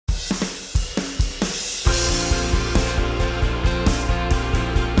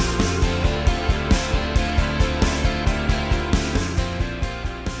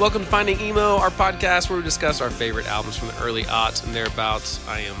Welcome to Finding Emo, our podcast where we discuss our favorite albums from the early aughts and thereabouts.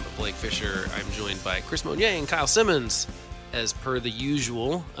 I am Blake Fisher. I'm joined by Chris Monnier and Kyle Simmons. As per the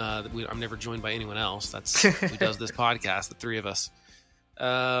usual, I'm never joined by anyone else. That's who does this podcast, the three of us.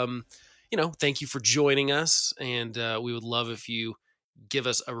 Thank you for joining us, and we would love if you give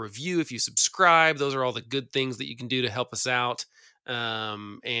us a review, if you subscribe. Those are all the good things that you can do to help us out.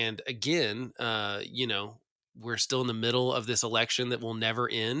 And again, we're still in the middle of this election that will never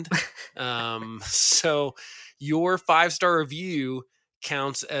end. So your 5-star review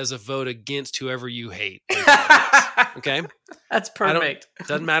counts as a vote against whoever you hate. Okay? That's perfect.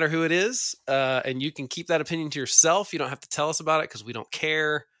 Doesn't matter who it is. And you can keep that opinion to yourself. You don't have to tell us about it because we don't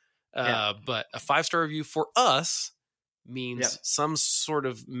care. But a 5-star review for us means some sort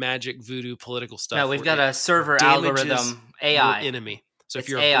of magic voodoo political stuff. No, we've got a server algorithm, AI. Your enemy. So if It's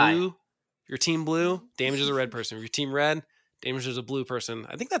you're AI. blue, if you're team blue, damages a red person. If you're team red, damages a blue person.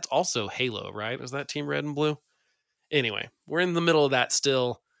 I think that's also Halo, right? Is that team red and blue? Anyway, we're in the middle of that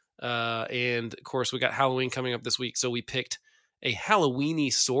still. And of course, we got Halloween coming up this week. So we picked a Halloween-y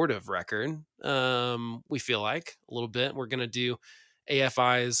sort of record. We feel like a little bit. We're going to do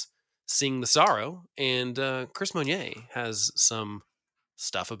AFI's Sing the Sorrow. And Chris Monnier has some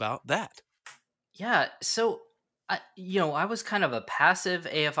stuff about that. Yeah. So, I was kind of a passive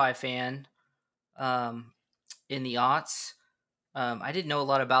AFI fan in the aughts. I didn't know a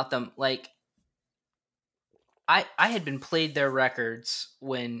lot about them. Like, I had been played their records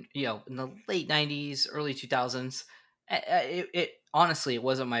when, in the late 90s, early 2000s. It honestly, it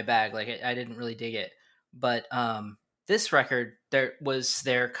wasn't my bag. Like, I didn't really dig it. But this record, there was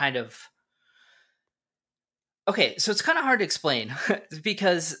their kind of... Okay, so it's kind of hard to explain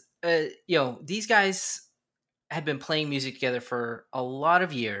because, these guys had been playing music together for a lot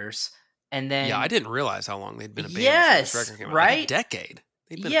of years. And then... Yeah, I didn't realize how long they'd been a band. Yes, before this record came out. right? Like a decade.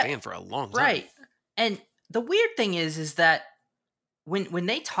 They've been a band for a long time. Right. And the weird thing is that when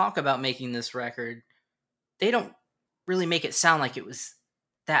they talk about making this record, they don't really make it sound like it was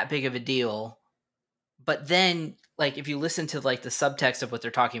that big of a deal. But then, like, if you listen to like the subtext of what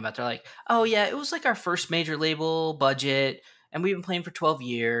they're talking about, they're like, oh yeah, it was like our first major label budget and we've been playing for 12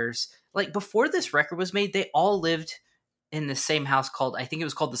 years. Like, before this record was made, they all lived in the same house called, I think it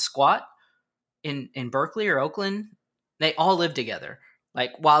was called The Squat in Berkeley or Oakland. They all lived together,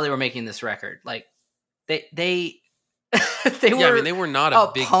 like, while they were making this record. Like, they they were. I mean, they were not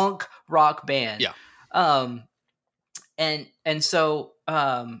a big punk rock band. Yeah. And so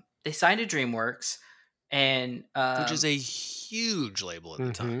they signed to DreamWorks, and which is a huge label at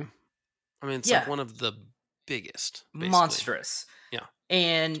the time. I mean, it's like one of the biggest, basically. Monstrous. Yeah,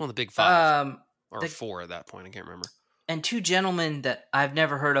 and it's one of the big five or four at that point. I can't remember. And two gentlemen that I've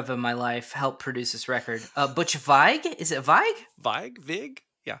never heard of in my life helped produce this record. Butch Vig, is it Vig? Vig?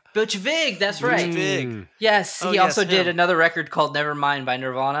 Yeah. Butch Vig, that's right. Butch Vig. Yes, he also did another record called Nevermind by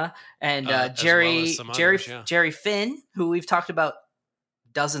Nirvana. And Jerry Finn, who we've talked about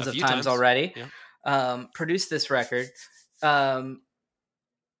dozens of times already, produced this record.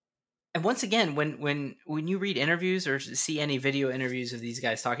 And once again, when you read interviews or see any video interviews of these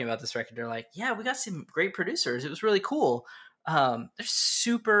guys talking about this record, they're like, yeah, we got some great producers. It was really cool. They're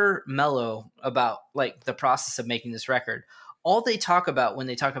super mellow about like the process of making this record. All they talk about when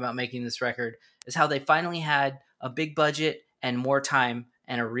they talk about making this record is how they finally had a big budget and more time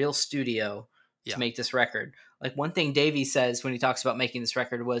and a real studio to make this record. Like, one thing Davey says when he talks about making this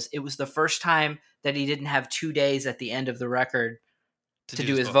record was it was the first time that he didn't have 2 days at the end of the record to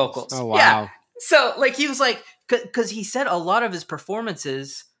do his vocals. Oh, wow. Yeah. So, like, he was like, because he said a lot of his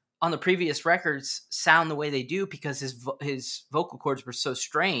performances on the previous records sound the way they do because his vocal cords were so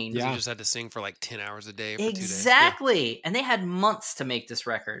strained. Yeah. He just had to sing for like 10 hours a day for 2 days. Exactly. Yeah. And they had months to make this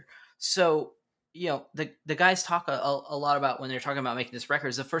record. So, the guys talk a lot about when they're talking about making this record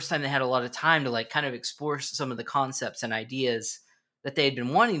is the first time they had a lot of time to like kind of explore some of the concepts and ideas that they had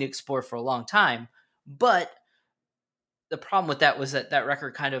been wanting to explore for a long time. But the problem with that was that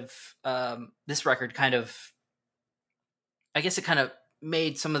record kind of, this record kind of, I guess it kind of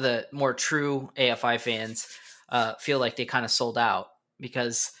made some of the more true AFI fans feel like they kind of sold out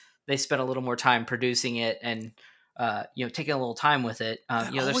because they spent a little more time producing it and, taking a little time with it.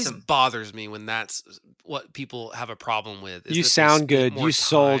 That always bothers me when that's what people have a problem with. You sound good. You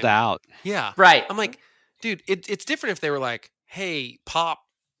sold out. Yeah. Right. I'm like, dude, it's different if they were like, hey, pop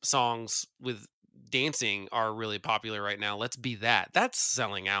songs with dancing are really popular right now. Let's be that. That's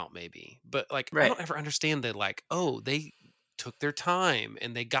selling out maybe. But like, I don't ever understand that, like, oh, they took their time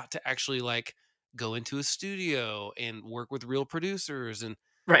and they got to actually like go into a studio and work with real producers. And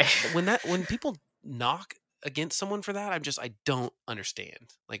right. when people knock against someone for that. I don't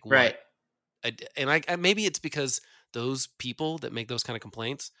understand like what. Right. I maybe it's because those people that make those kind of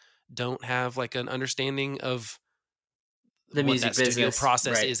complaints don't have like an understanding of The what music that studio business.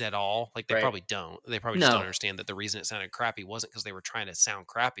 process Right. is at all. Like they Right. probably don't. They probably just don't No. understand that the reason it sounded crappy wasn't because they were trying to sound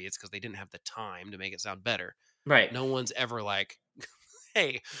crappy. It's because they didn't have the time to make it sound better. Right. No one's ever like,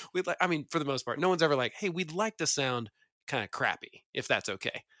 hey, we'd like. I mean, for the most part, no one's ever like, hey, we'd like to sound kind of crappy if that's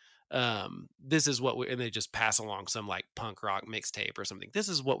okay. This is what we, and they just pass along some like punk rock mixtape or something. This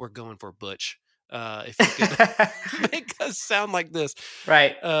is what we're going for, Butch. If you could make us sound like this,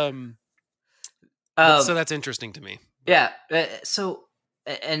 Right. So that's interesting to me. Yeah. So,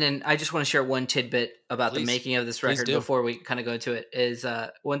 and then I just want to share one tidbit about the making of this record before we kind of go into it. Is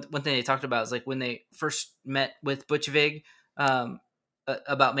one thing they talked about is like when they first met with Butch Vig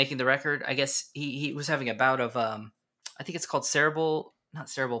about making the record. I guess he was having a bout of I think it's called not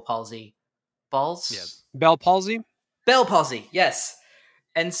cerebral palsy, Bell palsy. Bell palsy, yes.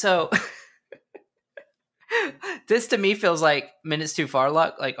 And so this to me feels like Minutes Too Far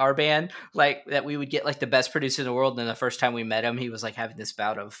Luck, like our band, like that we would get like the best producer in the world. And then the first time we met him, he was like having this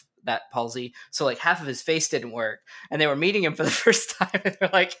bout of that palsy. So like half of his face didn't work, and they were meeting him for the first time, and they're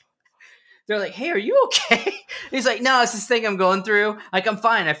like, hey, are you okay? He's like, no, it's this thing I'm going through. Like, I'm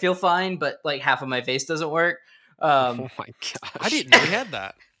fine. I feel fine, but like half of my face doesn't work. Oh my gosh. I didn't know he had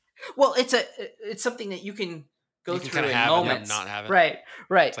that. Well, it's something that you can go through in moments. Not have it. Right.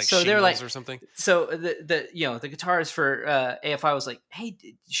 It's like so they're like, or something. So the guitarist for AFI was like, hey,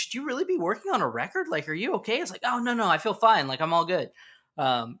 should you really be working on a record? Like, are you okay? It's like, oh, no, I feel fine. Like, I'm all good.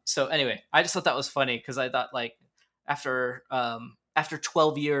 So anyway, I just thought that was funny because I thought like after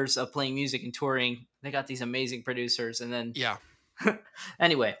 12 years of playing music and touring, they got these amazing producers, and then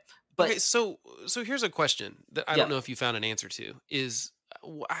anyway. But okay, so here's a question that I don't know if you found an answer to: is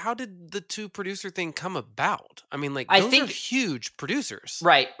how did the two producer thing come about? I mean, like those are huge producers,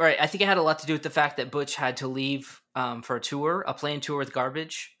 right? I think it had a lot to do with the fact that Butch had to leave for a planned tour with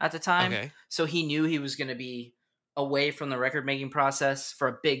Garbage at the time. Okay, so he knew he was going to be away from the record making process for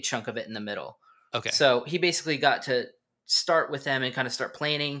a big chunk of it in the middle. Okay, so he basically got to start with them and kind of start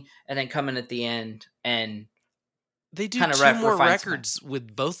planning, and then come in at the end and. They do kind of 2 more records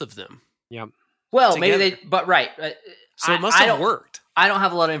with both of them. Yeah. Well, together. Maybe they, but right. So it must have worked. I don't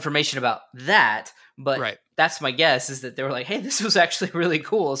have a lot of information about that, but that's my guess is that they were like, hey, this was actually really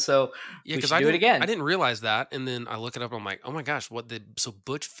cool. So we should do it again. I didn't realize that. And then I look it up and I'm like, oh my gosh, so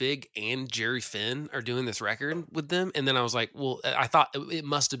Butch Vig and Jerry Finn are doing this record with them. And then I was like, well, I thought it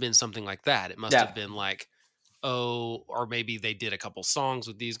must have been something like that. It must have been like, or maybe they did a couple songs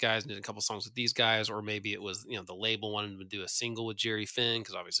with these guys and did a couple songs with these guys, or maybe it was, the label wanted to do a single with Jerry Finn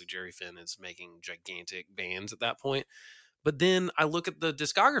because obviously Jerry Finn is making gigantic bands at that point. But then I look at the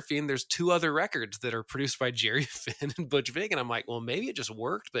discography and there's 2 other records that are produced by Jerry Finn and Butch Vig, and I'm like, well, maybe it just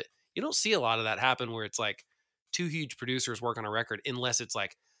worked, but you don't see a lot of that happen where it's like 2 huge producers work on a record unless it's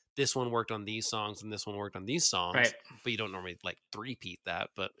like this one worked on these songs and this one worked on these songs, right. But you don't normally like three-peat that.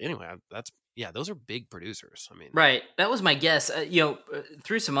 But anyway, those are big producers. I mean, right. That was my guess.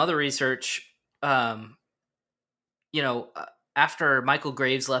 Through some other research, after Michael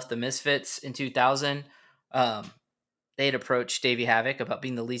Graves left the Misfits in 2000, they had approached Davey Havok about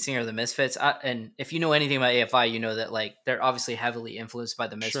being the lead singer of the Misfits. And if you know anything about AFI, you know that like they're obviously heavily influenced by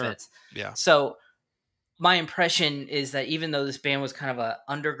the Misfits. Sure. Yeah. So my impression is that even though this band was kind of a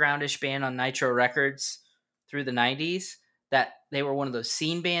undergroundish band on Nitro Records through the 90s, that they were one of those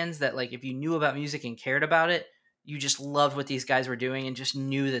scene bands that like if you knew about music and cared about it, you just loved what these guys were doing and just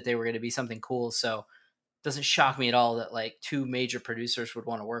knew that they were going to be something cool. So it doesn't shock me at all that like 2 major producers would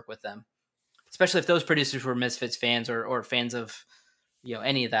want to work with them, especially if those producers were Misfits fans or fans of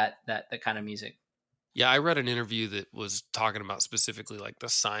any of that kind of music. Yeah, I read an interview that was talking about specifically like the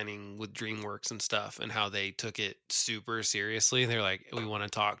signing with DreamWorks and stuff and how they took it super seriously. They're like, we want to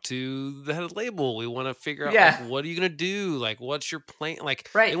talk to the head of the label. We want to figure out like, what are you going to do? Like, what's your plan? Like,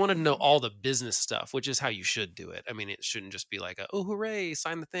 they want to know all the business stuff, which is how you should do it. I mean, it shouldn't just be like, oh, hooray,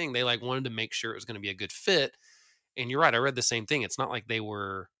 sign the thing. They like wanted to make sure it was going to be a good fit. And you're right. I read the same thing. It's not like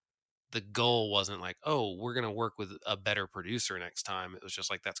the goal wasn't like, oh, we're going to work with a better producer next time. It was just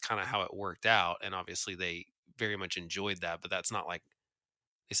like, that's kind of how it worked out. And obviously they very much enjoyed that, but that's not like,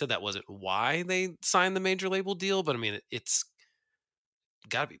 they said that wasn't why they signed the major label deal. But I mean, it's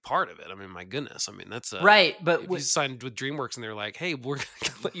got to be part of it. I mean, my goodness. I mean, that's right. But if you signed with DreamWorks and they're like, hey, we're going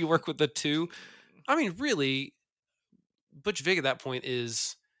to let you work with the 2. I mean, really, Butch Vig at that point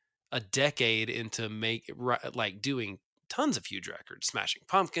is a decade into doing tons of huge records, Smashing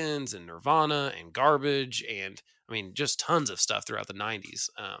Pumpkins and Nirvana and Garbage, and I mean just tons of stuff throughout the 90s.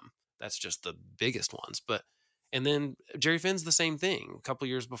 that's just the biggest ones. But and then Jerry Finn's the same thing. A couple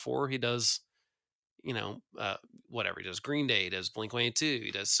years before, he does, whatever he does, Green Day, he does Blink-182,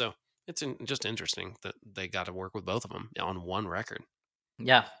 he does. So it's just interesting that they got to work with both of them on one record.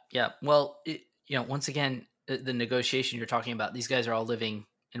 Yeah. Well, once again, the negotiation you're talking about, these guys are all living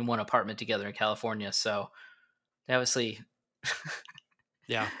in one apartment together in California, so they obviously,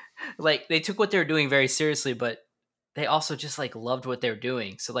 yeah, like they took what they were doing very seriously, but they also just like loved what they were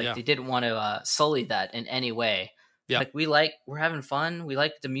doing. So like they didn't want to sully that in any way. Yeah, like we're having fun. We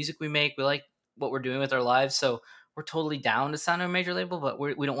like the music we make. We like what we're doing with our lives. So we're totally down to sound on a major label, but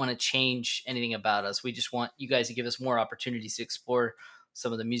we don't want to change anything about us. We just want you guys to give us more opportunities to explore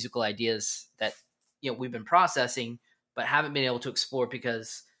some of the musical ideas that we've been processing, but haven't been able to explore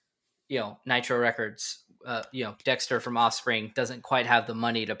because Nitro Records, Dexter from Offspring doesn't quite have the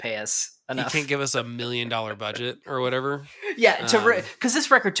money to pay us enough. He can't give us $1 million budget or whatever. Yeah, because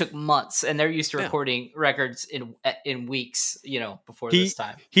this record took months, and they're used to recording records in weeks. Before this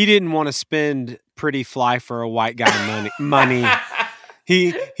time, he didn't want to spend Pretty Fly for a White Guy money.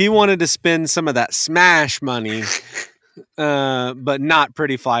 He wanted to spend some of that Smash money, but not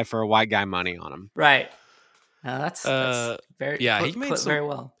Pretty Fly for a White Guy money on him. Right. That's very he made very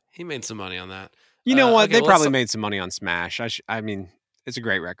well. He made some money on that. You know what? They probably made some money on Smash. I mean, it's a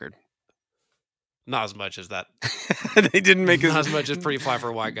great record. Not as much as that. They didn't make as much as Pretty Fly for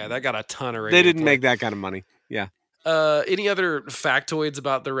a White Guy. That got a ton of radio. They didn't make that kind of money. Yeah. Any other factoids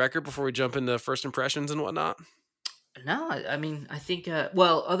about the record before we jump into first impressions and whatnot? No, I mean, I think,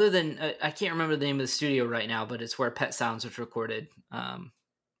 other than, I can't remember the name of the studio right now, but it's where Pet Sounds was recorded. I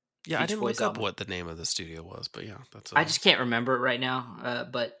didn't look up what the name of the studio was, but yeah, that's. I just can't remember it right now.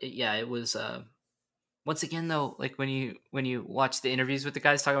 But it was. Once again, though, like when you watch the interviews with the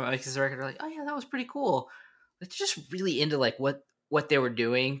guys talking about making this record, they're like, oh yeah, that was pretty cool. They're just really into like what they were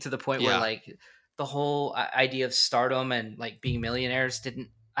doing to the point where like the whole idea of stardom and like being millionaires didn't.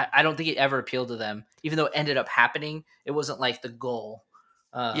 I don't think it ever appealed to them, even though it ended up happening. It wasn't like the goal.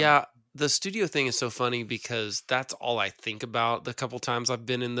 The studio thing is so funny because that's all I think about the couple times I've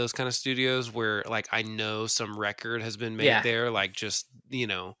been in those kind of studios where like I know some record has been made there, like just,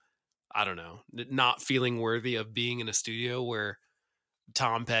 I don't know, not feeling worthy of being in a studio where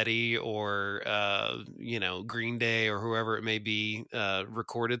Tom Petty or, Green Day or whoever it may be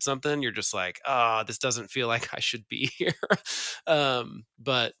recorded something. You're just like, this doesn't feel like I should be here.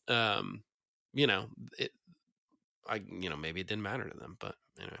 Maybe it didn't matter to them, but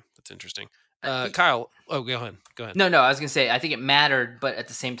anyway, that's interesting. Kyle, go ahead. No, I was gonna say I think it mattered, but at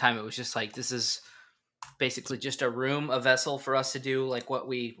the same time, it was just like this is basically just a room, a vessel for us to do like what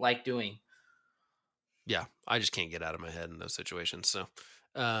we like doing. Yeah, I just can't get out of my head in those situations. So,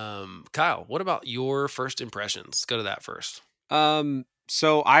 Kyle, what about your first impressions? Let's go to that first.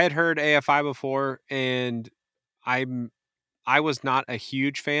 So I had heard AFI before, and I was not a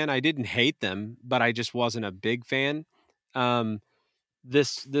huge fan. I didn't hate them, but I just wasn't a big fan.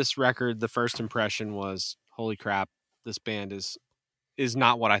 This record, the first impression was, holy crap, this band is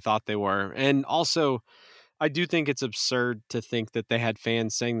not what I thought they were. And also, I do think it's absurd to think that they had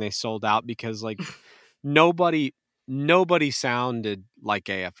fans saying they sold out because like nobody sounded like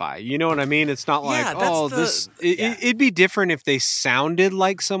AFI. You know what I mean? It's not like, it'd be different if they sounded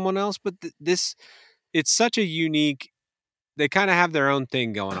like someone else, but it's such a unique, they kind of have their own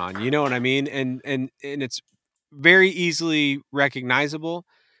thing going on. You know what I mean? And it's very easily recognizable.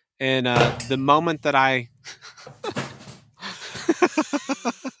 And the moment that I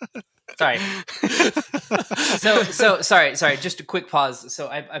sorry. So sorry. Just a quick pause. So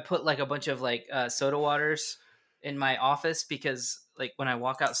I put like a bunch of like soda waters in my office because like when I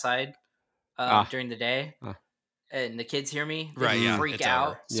walk outside during the day and the kids hear me, they freak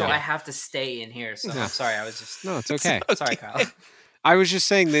out. So I have to stay in here. So I'm sorry. I was just no, it's okay. Sorry, Kyle. I was just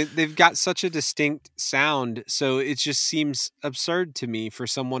saying that they've got such a distinct sound, so it just seems absurd to me for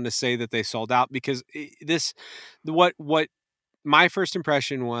someone to say that they sold out because what my first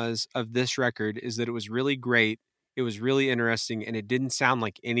impression was of this record is that it was really great, it was really interesting, and it didn't sound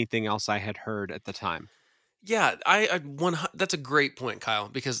like anything else I had heard at the time. Yeah, that's a great point, Kyle,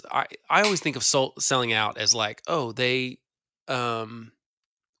 because I always think of selling out as like, oh, they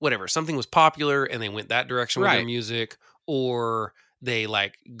whatever, something was popular and they went that direction with their music, or they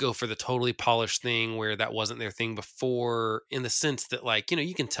like go for the totally polished thing where that wasn't their thing before, in the sense that like,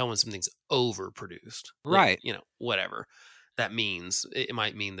 you can tell when something's overproduced. Right. Like, whatever that means. It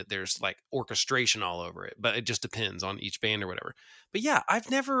might mean that there's like orchestration all over it, but it just depends on each band or whatever. But yeah,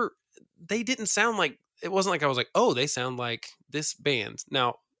 they didn't sound like, it wasn't like I was like, oh, they sound like this band.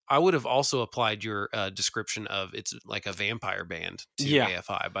 Now, I would have also applied your description of it's like a vampire band to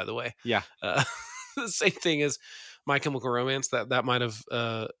AFI, by the way. Yeah. The same thing as My Chemical Romance. That might have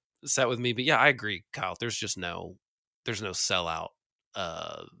sat with me. But yeah, I agree, Kyle. There's no sellout.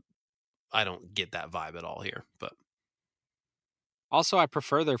 I don't get that vibe at all here. But also, I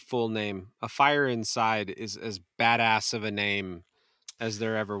prefer their full name. A Fire Inside is as badass of a name as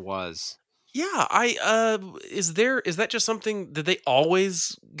there ever was. yeah, is that just something, did they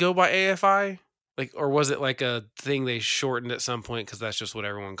always go by AFI? Like, or was it like a thing they shortened at some point because that's just what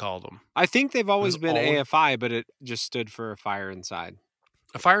everyone called them? I think they've always was been always- AFI, but it just stood for A Fire Inside.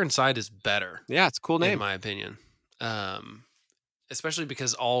 A Fire Inside is better, Yeah, it's a cool name. in my opinion. Especially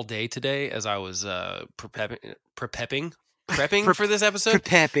because all day today, as I was prepping for this episode,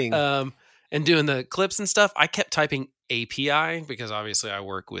 Prepping. and doing the clips and stuff, I kept typing API because obviously I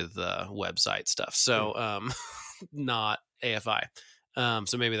work with website stuff, so not AFI.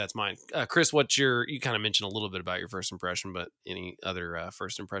 So maybe that's mine. Chris, you kind of mentioned a little bit about your first impression, but any other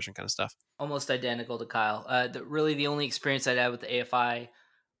first impression kind of stuff? Almost identical to Kyle. Really, the only experience I'd had with the AFI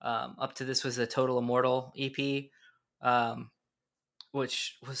up to this was the Total Immortal EP,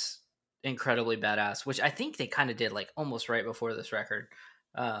 which was incredibly badass. Which I think they kind of did like almost right before this record.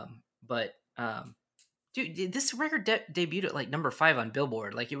 Dude, this record debuted at like number 5 on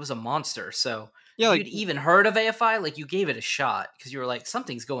Billboard. Like, it was a monster. So Yeah, if like you'd even heard of AFI, like, you gave it a shot because you were like,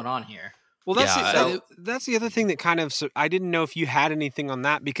 something's going on here. well, that's Yeah, that's the other thing that kind of I didn't know if you had anything on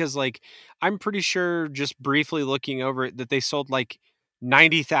that because like I'm pretty sure just briefly looking over it that they sold like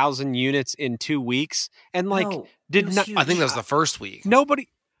 90,000 units in 2 weeks and like No, did it was not. huge. I think that was the first week.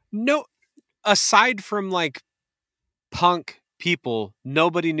 No, aside from like punk people,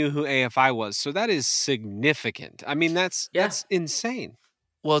 nobody knew who AFI was. So that is significant. I mean, that's insane.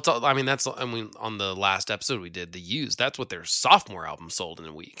 Well, on the last episode we did, The Used, that's what their sophomore album sold in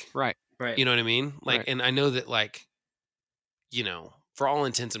a week. Right. Right. You know what I mean? Like, Right. and I know that, like, for all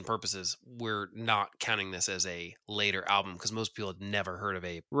intents and purposes, we're not counting this as a later album because most people had never heard of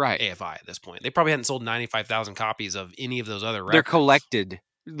Right. AFI at this point. They probably hadn't sold 95,000 copies of any of those other records. They're collected.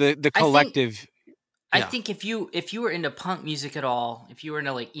 The collective. I think if you were into punk music at all, if you were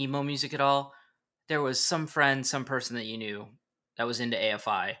into like emo music at all, there was some person that you knew that was into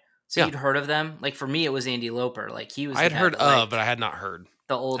AFI. So you'd heard of them. Like, for me, it was Andy Loper. Like, he was. I had heard of, but I had not heard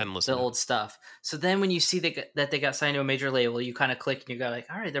the old stuff. So then when you see that they got signed to a major label, you kind of click and you go like,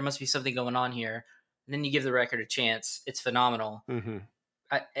 all right, there must be something going on here. And then you give the record a chance. It's phenomenal. Mm-hmm.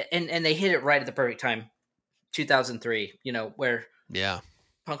 And they hit it right at the perfect time. 2003, where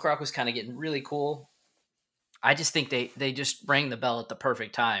punk rock was kind of getting really cool. I just think they just rang the bell at the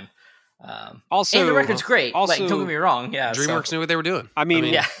perfect time. Also, and the record's great. Also, like, don't get me wrong. Yeah, DreamWorks knew what they were doing. I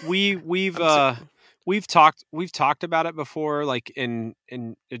mean, we've talked about it before, like, and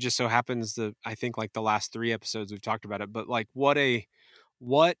it just so happens that I think like the last 3 episodes we've talked about it, but like what a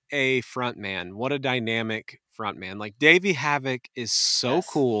front man, what a dynamic front man. Like, Davey Havok is so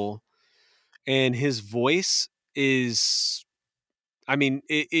cool, and his voice is, I mean,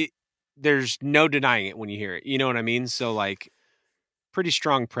 it there's no denying it when you hear it. You know what I mean? So like, pretty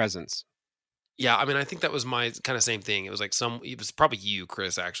strong presence. Yeah, I mean, I think that was my kind of same thing. It was like it was probably you,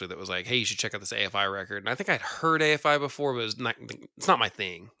 Chris, actually, that was like, "Hey, you should check out this AFI record." And I think I'd heard AFI before, but it's not my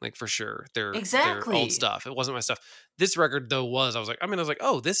thing, like, for sure. They're old stuff. It wasn't my stuff. This record though was. I was like,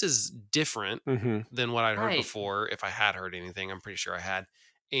 "Oh, this is different than what I'd heard before." If I had heard anything, I'm pretty sure I had.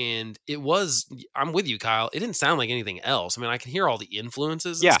 And it was. I'm with you, Kyle. It didn't sound like anything else. I mean, I can hear all the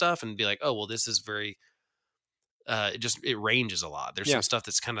influences and stuff, and be like, "Oh, well, this is very." It ranges a lot. There's some stuff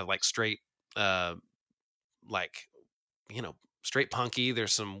that's kind of like straight. Straight punky.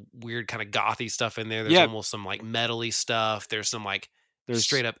 There's some weird kind of gothy stuff in there. There's almost some like metally stuff. There's some like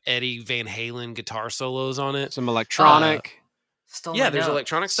straight up Eddie Van Halen guitar solos on it. Some electronic. There's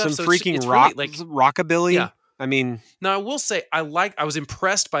electronic stuff. Some freaking rock, really, like, rockabilly. Yeah. I mean, now I will say I was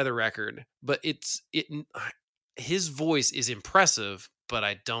impressed by the record, but his voice is impressive, but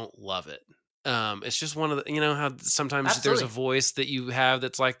I don't love it. It's just one of the, how sometimes there's a voice that you have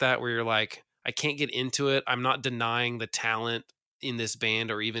that's like that, where you're like, I can't get into it. I'm not denying the talent in this band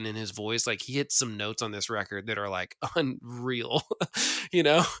or even in his voice. Like, he hits some notes on this record that are like unreal,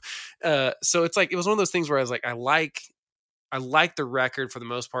 so it's like, it was one of those things where I was like, I like the record for the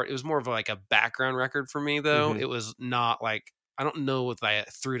most part. It was more of like a background record for me though. It was not like, I don't know if I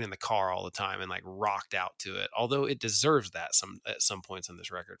threw it in the car all the time and like rocked out to it, although it deserves that at some points on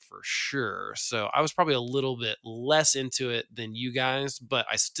this record for sure. So I was probably a little bit less into it than you guys, but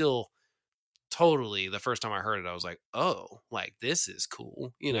I still totally, the first time I heard it, I was like, oh, like, this is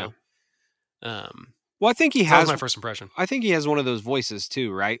cool, Well, I think he That was has. my first impression. I think he has one of those voices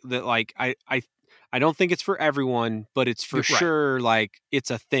too, right? That like I don't think it's for everyone, but it's for You're right. sure like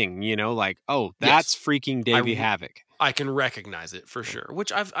it's a thing, you know, like, oh, that's freaking Davey Havoc. I can recognize it for sure,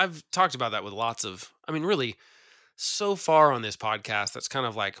 which I've talked about that with lots of, I mean, really so far on this podcast, that's kind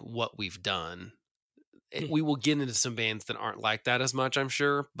of like what we've done. We will get into some bands that aren't like that as much, I'm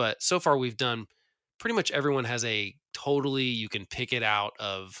sure, but so far we've done pretty much everyone has a totally, you can pick it out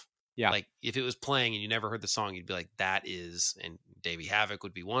of, like if it was playing and you never heard the song, you'd be like, that is, and Davey Havoc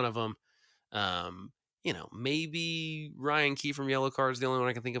would be one of them. You know, maybe Ryan Key from Yellow Card is the only one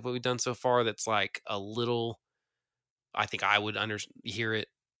I can think of what we've done so far that's like a little, I think I would hear it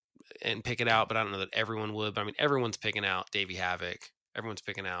and pick it out, but I don't know that everyone would. But I mean, everyone's picking out Davey Havoc. Everyone's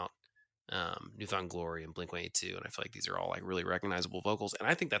picking out New Found Glory and Blink-182, and I feel like these are all like really recognizable vocals. And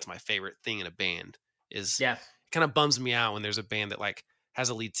I think that's my favorite thing in a band is it kind of bums me out when there's a band that like has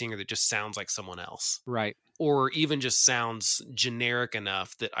a lead singer that just sounds like someone else, right? Or even just sounds generic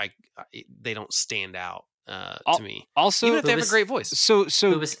enough that they don't stand out to me. Also, even if they have a great voice. Sorry,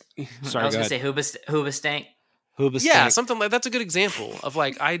 I was gonna say Hoobastank. Yeah, something like that's a good example of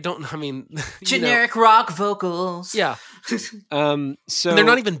like generic rock vocals. Yeah. So and they're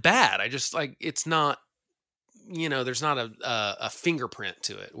not even bad. I just like it's not, you know, there's not a fingerprint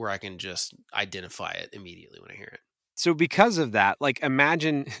to it where I can just identify it immediately when I hear it. So because of that, like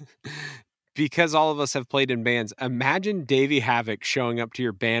imagine because all of us have played in bands, imagine Davey Havoc showing up to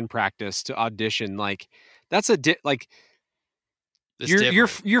your band practice to audition. Like that's like you're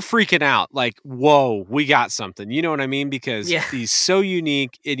freaking out. Like, whoa, we got something. You know what I mean? Because he's so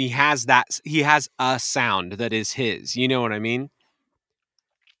unique and he has a sound that is his. You know what I mean?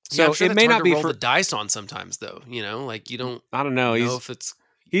 So I'm sure it may not be roll the dice on sometimes though. You know, like you don't. I don't know.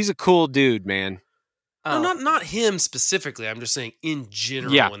 He's a cool dude, man. No, not him specifically. I'm just saying in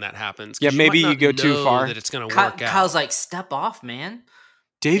general when that happens. Yeah, maybe you go too far. That it's going to work out. Kyle's like, step off, man.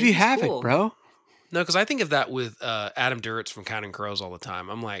 Davey Havoc, bro. No, because I think of that with Adam Duritz from Counting Crows all the time.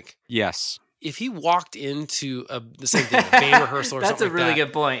 I'm like, yes. If he walked into the same thing, a band rehearsal or that's something a really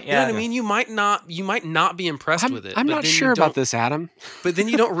good point. Yeah. You know what I mean? You might not be impressed with it. I'm not sure about this, Adam. But then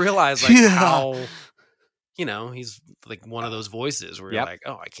you don't realize like how, you know, he's like one of those voices where you're like,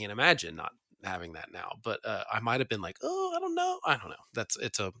 oh, I can't imagine not having that now. But I might have been like, oh, I don't know.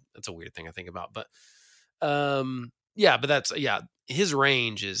 It's a weird thing I think about. But his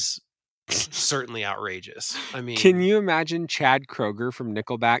range is certainly outrageous. I mean, can you imagine Chad Kroeger from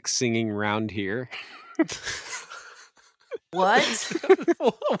Nickelback singing "Round Here"? What?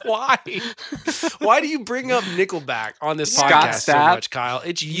 Why do you bring up Nickelback on this podcast so much, Kyle?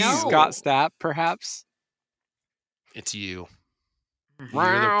 It's you. Scott Stapp, perhaps. It's you.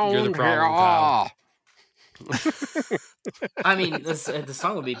 You're the problem, Kyle. I mean, the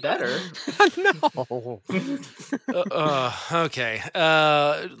song would be better. No. Okay.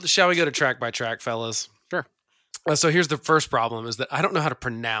 Shall we go to track by track, fellas? Sure. So here's the first problem: is that I don't know how to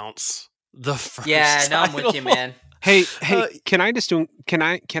pronounce the first. Yeah, no, I'm with you, man. Hey, can I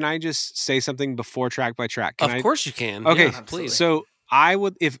just say something before track by track? Of course you can. Okay, yeah, please. So I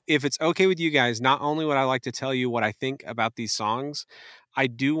would, if it's okay with you guys, not only would I like to tell you what I think about these songs, I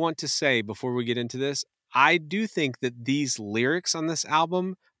do want to say before we get into this, I do think that these lyrics on this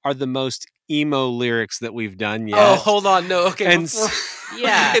album are the most emo lyrics that we've done yet. Oh, hold on, no, okay. And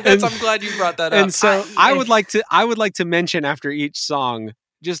yeah, I'm glad you brought that up. And so I would like to mention after each song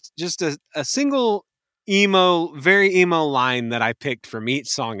just a single very emo line that I picked from each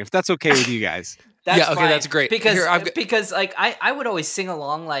song, if that's okay with you guys. That's okay, that's great. Because like I would always sing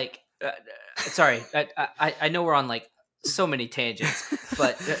along like sorry, I know we're on like so many tangents,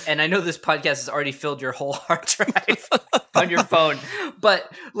 but and I know this podcast has already filled your whole hard drive on your phone,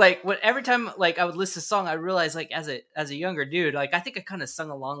 but like every time like I would listen to a song, I realized like as a younger dude, like I think I kind of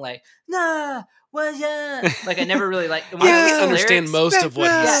sung along like nah. Well, yeah, like I never really like. I can't understand most of what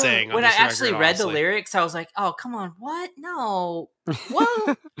he's saying. When I actually read the lyrics, I was like, "Oh, come on, what? No,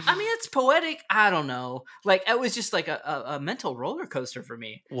 well, I mean, it's poetic. I don't know. Like it was just like a mental roller coaster for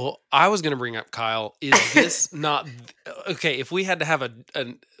me." Well, I was going to bring up Kyle. Is this not okay? If we had to have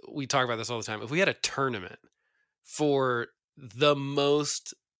we talk about this all the time. If we had a tournament for the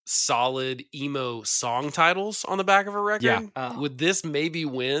most solid emo song titles on the back of a record, would this maybe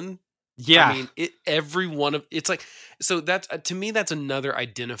win? Yeah, I mean, every one of it's like so. That's to me, that's another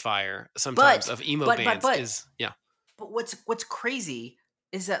identifier sometimes of emo bands. But what's crazy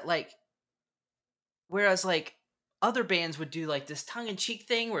is that like, whereas like other bands would do like this tongue in cheek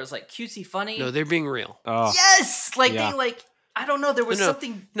thing where it's like cutesy funny. No, they're being real. Oh. Yes, like they like I don't know. There was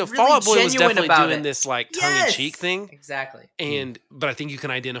something. No, really Fall Out Boy was definitely about doing this like tongue in cheek thing. Exactly. But I think you can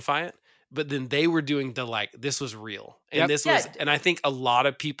identify it. but then they were doing the like this was real, and Yep. this was, and I think a lot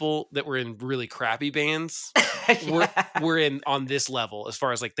of people that were in really crappy bands were in on this level as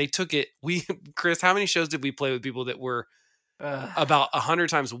far as like they took it. Chris, how many shows did we play with people that were about 100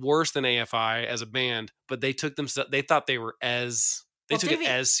 times worse than AFI as a band, but they took them, they thought they were as took it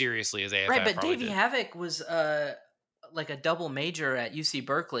as seriously as AFI. Right, but Davey Havok was like a double major at UC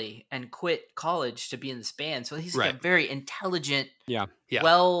Berkeley and quit college to be in this band. So he's like a very intelligent,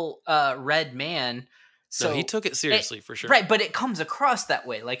 well read man. So no, he took it seriously for sure. Right, but it comes across that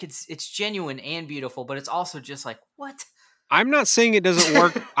way. Like it's genuine and beautiful, but it's also just like, what? I'm not saying it doesn't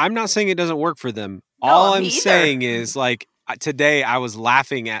work. I'm not saying it doesn't work for them. All I'm saying is like today I was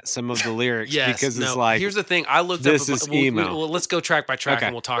laughing at some of the lyrics because it's like, here's the thing. I looked this up. Is emo. Well, let's go track by track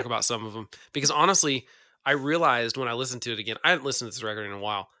and we'll talk about some of them, because honestly, I realized when I listened to it again, I hadn't listened to this record in a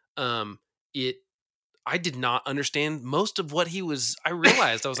while. I did not understand most of what he was. I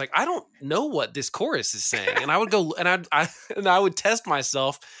realized I was like, I don't know what this chorus is saying, and I would go and I would test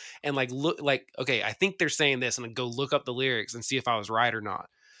myself and like look like, okay, I think they're saying this, and I'd go look up the lyrics and see if I was right or not.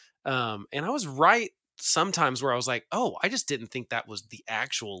 And I was right sometimes where I was like, oh, I just didn't think that was the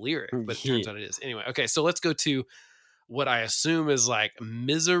actual lyric, but it turns out it is. Anyway, okay, so let's go to what I assume is like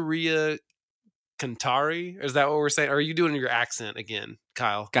Miseria Cantari. Is that what we're saying? Or are you doing your accent again,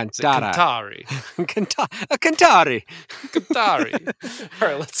 Kyle? Cantari. Cantari. Cantari. All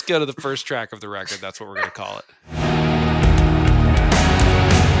right, let's go to the first track of the record. That's what we're going to call it.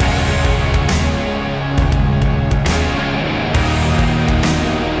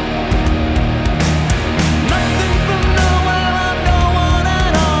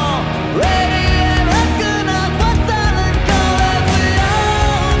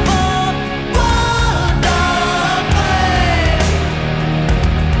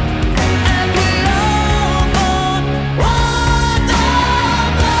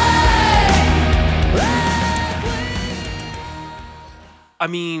 I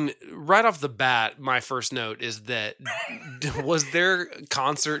mean, right off the bat, my first note is that was their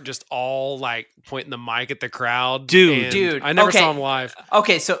concert just all like pointing the mic at the crowd? Dude, I never saw them live.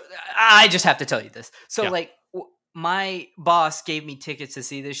 Okay, so I just have to tell you this. So like my boss gave me tickets to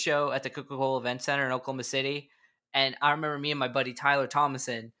see this show at the Coca-Cola Event Center in Oklahoma City. And I remember me and my buddy Tyler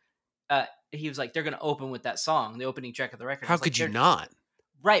Thomason, he was like, they're going to open with that song, the opening track of the record. How could you not?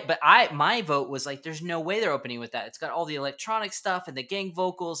 Right, but my vote was like, there's no way they're opening with that. It's got all the electronic stuff and the gang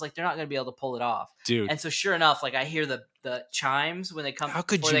vocals. Like, they're not going to be able to pull it off. Dude. And so sure enough, like I hear the chimes when they come. How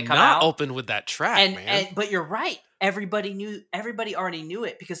could you not open with that track, man? But you're right. Everybody already knew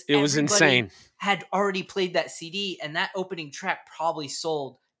it because it was insane. Had already played that CD, and that opening track probably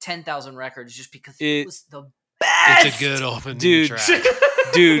sold 10,000 records just because it was the best. It's a good opening track.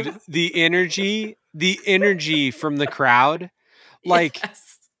 Dude, the energy from the crowd.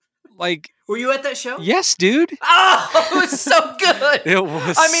 Like, were you at that show? Yes, dude. Oh, it was so good. It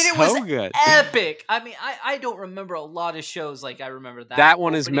was. I mean, it was good. Epic. I mean, I don't remember a lot of shows like I remember that. That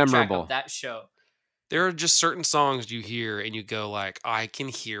one is memorable. That show. There are just certain songs you hear and you go like, I can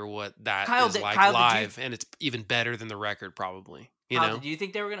hear what that is like live, and it's even better than the record, probably. You know? Did you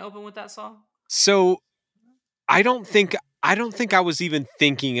think they were going to open with that song? So, I don't think I was even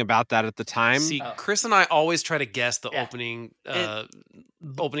thinking about that at the time. See, Chris and I always try to guess the opening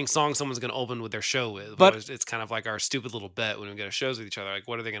song someone's going to open with their show with. But it's kind of like our stupid little bet when we go to shows with each other. Like,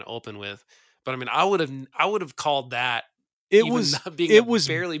 what are they going to open with? But I mean, I would have called that. It was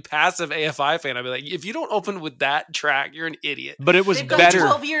barely passive AFI fan. I'd be like, if you don't open with that track, you're an idiot. But it was They've better.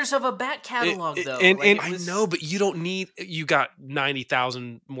 Got 12 years of a back catalog, though. And I know, but you don't need. You got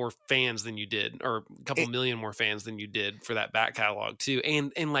 90,000 more fans than you did, or a couple million more fans than you did for that back catalog too.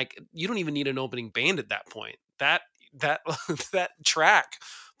 And like, you don't even need an opening band at that point. That track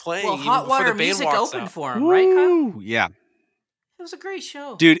playing. Well, Hot Wire Music opened for him, right, Kyle? Yeah. It was a great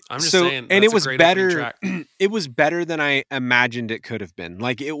show, dude. I'm just saying, and it was better. It was better than I imagined it could have been.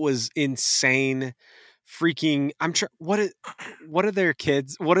 Like, it was insane, freaking. I'm sure. What are their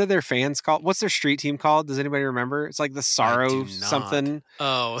kids? What are their fans called? What's their street team called? Does anybody remember? It's like the Sorrow something.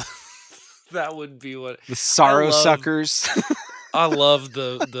 Oh, that would be what the Sorrow Suckers. I love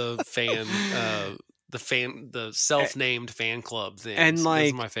the self-named fan club thing. And like, this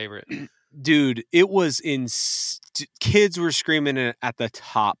is my favorite. Dude, it was kids were screaming it at the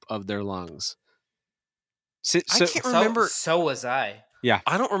top of their lungs. I can't remember. So was I. Yeah.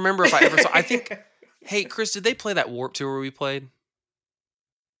 I don't remember if I ever saw. I think. Hey, Chris, did they play that Warped Tour where we played?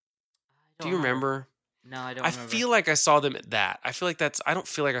 Do you remember? No, I don't. I feel like I saw them at that. I feel like that's. I don't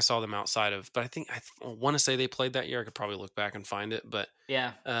feel like I saw them outside of. But I want to say they played that year. I could probably look back and find it. But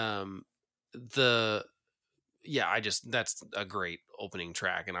yeah. yeah, that's a great opening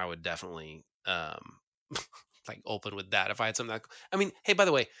track, and I would definitely like open with that if I had something that, I mean, hey, by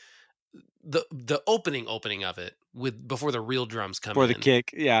the way, the opening of it with before the real drums come For the in,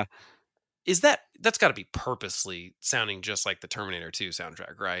 kick, yeah. is that's got to be purposely sounding just like the Terminator 2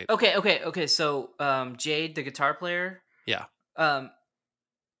 soundtrack, right? Okay. So, Jade, the guitar player, Yeah. um,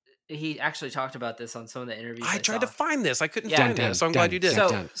 he actually talked about this on some of the interviews I I tried to saw. find this. I couldn't Yeah. find it, so I'm glad you did.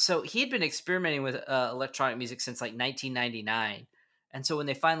 So he had been experimenting with electronic music since like 1999, and so when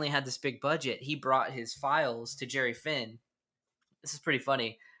they finally had this big budget, he brought his files to Jerry Finn. This is pretty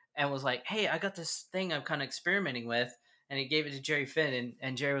funny, and was like, "Hey, I got this thing I'm kind of experimenting with," and he gave it to Jerry Finn,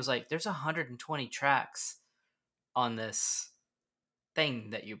 and Jerry was like, "There's 120 tracks on this thing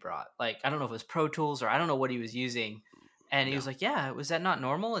that you brought. Like, I don't know if it was Pro Tools or I don't know what he was using." And he was like, "Yeah, was that not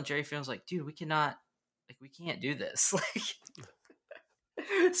normal?" And Jerry Finn was like, "Dude, we can't do this."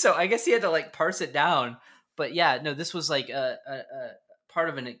 Like, so I guess he had to like parse it down. But yeah, no, this was like a part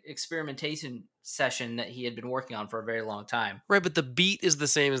of an experimentation session that he had been working on for a very long time. Right, but the beat is the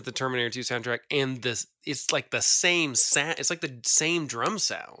same as the Terminator 2 soundtrack, and it's like the same sound. It's like the same drum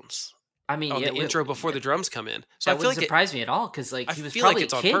sounds. I mean, the intro before the drums come in. So that I feel wouldn't like surprise me at all because like I he was feel like probably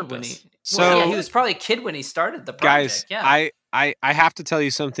it's a on kid when purpose. he. So- Well, yeah, he was probably a kid when he started the project. Guys, yeah. I have to tell you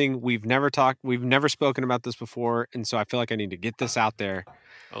something. We've never spoken about this before, and so I feel like I need to get this out there.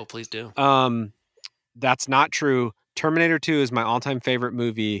 Oh, please do. That's not true. Terminator 2 is my all-time favorite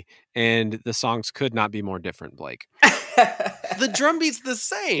movie, and the songs could not be more different, Blake. The drum beat's the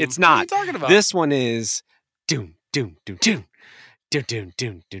same. It's not. What are you talking about? This one is doom, doom, doom, doom, doom, doom,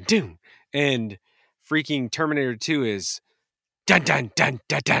 doom, doom, doom. And freaking Terminator 2 is dun, dun, dun,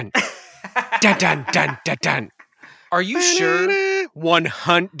 dun, dun. Dun, dun, dun, dun, dun. Are you sure?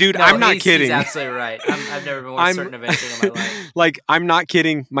 100. Dude, No, I'm not kidding. He's absolutely right. I've never been more certain of anything in my life. Like, I'm not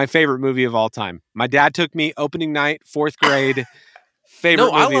kidding. My favorite movie of all time. My dad took me opening night, 4th grade. Favorite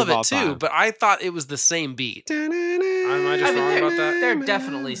movie I love of all it too, time. but I thought it was the same beat. Am I just wrong about that? They're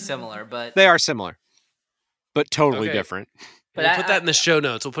definitely similar, but They are similar, but totally Okay. different. But we'll put that in the show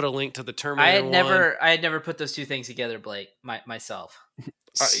notes. We'll put a link to the Terminator. I had never put those two things together, Blake, myself.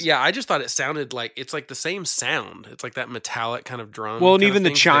 Yeah, I just thought it sounded like it's like the same sound. It's like that metallic kind of drum. Well, and kind even of the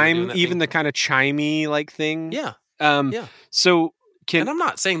thing, 'cause they were doing chime, that even thing. the kind of chimey like thing. Yeah. Yeah. So And I'm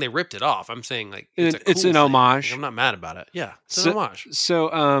not saying they ripped it off. I'm saying like It's it's an cool thing. homage. Like, I'm not mad about it. Yeah, it's an homage. So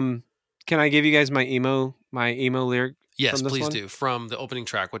can I give you guys my emo lyric? Yes, from this please one? do. From the opening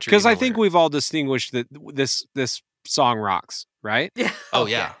track, what's your? Because I emo think lyric? we've all distinguished that this song rocks, right? Yeah. Oh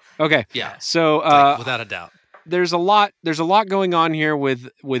yeah, Okay. yeah. So Like, without a doubt. there's a lot going on here with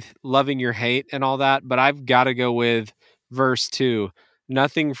loving your hate and all that, but I've got to go with verse 2.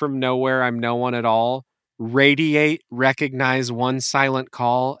 Nothing from nowhere, I'm no one at all. Radiate, recognize one silent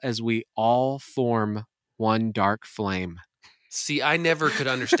call as we all form one dark flame. See, I never could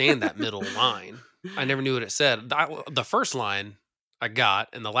understand that middle line. I never knew what it said. The first line I got,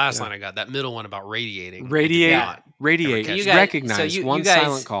 and the last line I got. That middle one about radiating. I did Radiate, not. radiate, catch You that. guys, recognize so one you guys,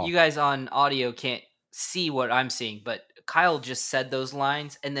 silent call. You guys on audio can't see what I'm seeing, but Kyle just said those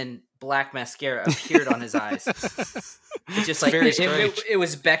lines, and then black mascara appeared on his eyes. It's just like Very strange. it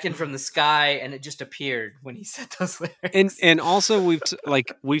was beckoned from the sky, and it just appeared when he said those lyrics. And also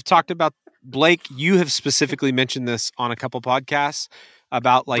we've talked about, Blake, you have specifically mentioned this on a couple podcasts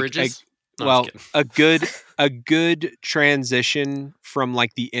about like Bridges. No, I'm just kidding. a good transition from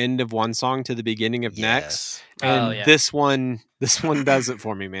like the end of one song to the beginning of next. Yes. And this one does it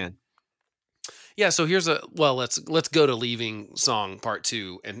for me, man. Yeah, so here's let's go to Leaving Song Part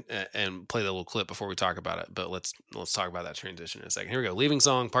 2 and play the little clip before we talk about it. But let's talk about that transition in a second. Here we go. Leaving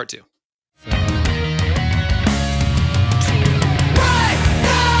Song Part 2.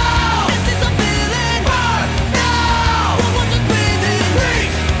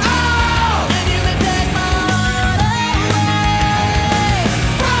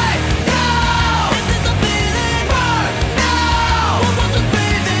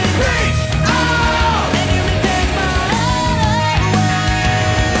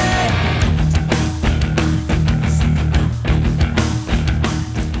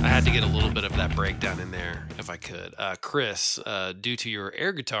 Breakdown in there if I could. Chris, due to your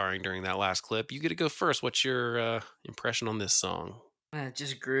air guitaring during that last clip, you get to go first. What's your impression on this song? It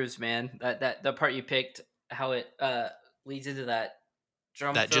just grooves, man. That the part you picked, how it leads into that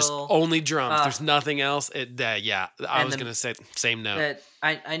drum that fill. Just only drums. There's nothing else. Yeah, I was gonna say same note. That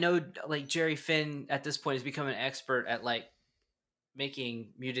I know, like Jerry Finn at this point has become an expert at like making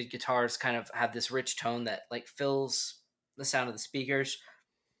muted guitars kind of have this rich tone that like fills the sound of the speakers.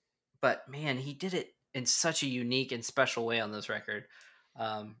 But man, he did it in such a unique and special way on this record,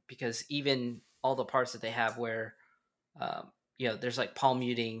 because even all the parts that they have where, there's like palm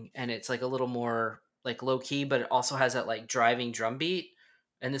muting and it's like a little more like low key, but it also has that like driving drum beat.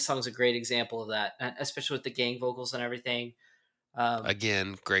 And this song's a great example of that, and especially with the gang vocals and everything.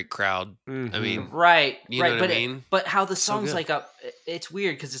 Again, great crowd. I mean, right, you know what I mean? But how the So song's good. like it's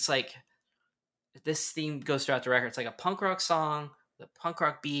weird because it's like this theme goes throughout the record. It's like a punk rock song, the punk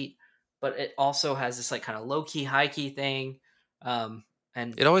rock beat, but it also has this like kind of low key, high key thing.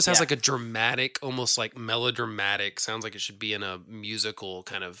 And It always has like a dramatic, almost like melodramatic. Sounds like it should be in a musical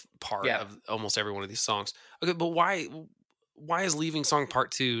kind of part of almost every one of these songs. Okay, but why is Leaving Song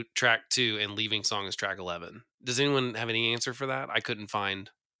Part 2 track 2 and Leaving Song is track 11? Does anyone have any answer for that? I couldn't find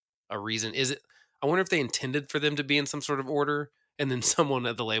a reason. I wonder if they intended for them to be in some sort of order, and then someone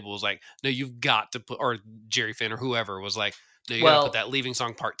at the label was like, "No, you've got to put," or Jerry Finn or whoever was like, "No, you got to put that Leaving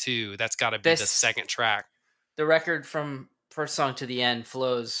Song Part 2. That's got to be the second track." The record from first song to the end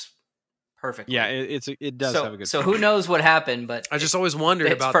flows perfectly. Yeah, it does have a good. So who knows what happened? But I just always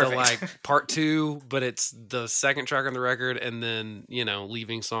wondered about perfect. the like part 2, but it's the second track on the record, and then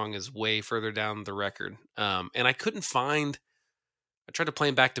Leaving Song is way further down the record. And I couldn't find. I tried to play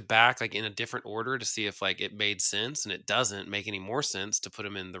them back to back, like in a different order, to see if like it made sense, and it doesn't make any more sense to put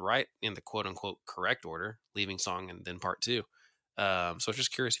them in the quote unquote correct order, Leaving Song and then part 2. So I was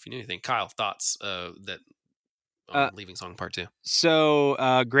just curious if you knew anything. Kyle, thoughts on Leaving Song part 2?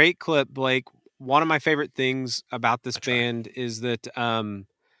 So great clip, Blake. One of my favorite things about this band is that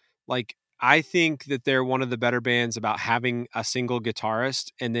like I think that they're one of the better bands about having a single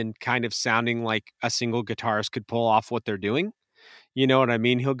guitarist and then kind of sounding like a single guitarist could pull off what they're doing. You know what I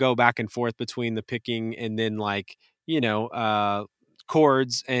mean? He'll go back and forth between the picking and then like,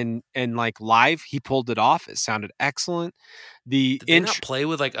 chords and like live, he pulled it off. It sounded excellent. Did they not play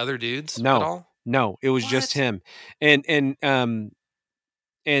with like other dudes at all? No, it was just him. And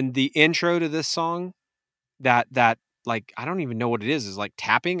the intro to this song that like I don't even know what it is like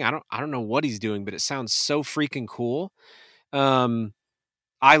tapping. I don't know what he's doing, but it sounds so freaking cool.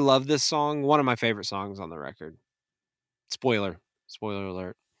 I love this song. One of my favorite songs on the record. Spoiler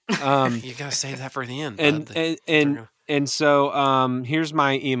alert. You gotta save that for the end. And so here's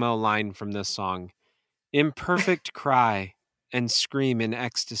my emo line from this song. Imperfect cry and scream in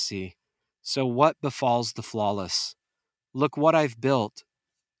ecstasy. So what befalls the flawless? Look what I've built.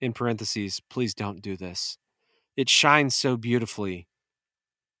 In parentheses, please don't do this. It shines so beautifully.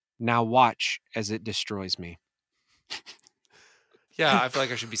 Now watch as it destroys me. Yeah, I feel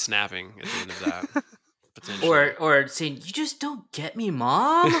like I should be snapping at the end of that. Or saying, "You just don't get me,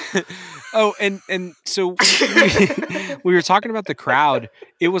 Mom." Oh, and so we were talking about the crowd.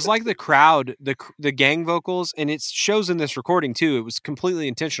 It was like the crowd, the gang vocals, and it shows in this recording too. It was completely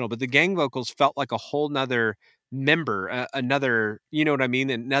intentional, but the gang vocals felt like a whole nother member, another, you know what I mean,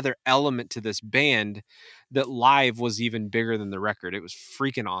 another element to this band that live was even bigger than the record. It was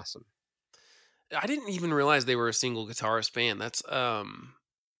freaking awesome. I didn't even realize they were a single guitarist band. That's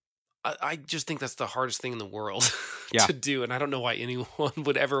I just think that's the hardest thing in the world to do, and I don't know why anyone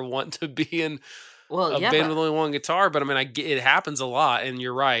would ever want to be in a band with only one guitar. But I mean, it happens a lot, and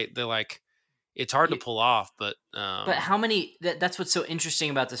you're right. They're like, it's hard to pull off. But how many? That's what's so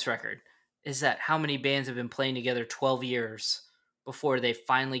interesting about this record is that how many bands have been playing together 12 years before they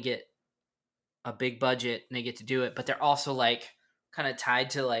finally get a big budget and they get to do it. But they're also like kind of tied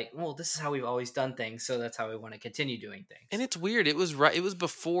to like, well, this is how we've always done things, so that's how we want to continue doing things. And it's weird. It was right. It was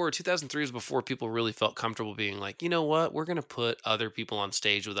before 2003 was before people really felt comfortable being like, you know what, we're gonna put other people on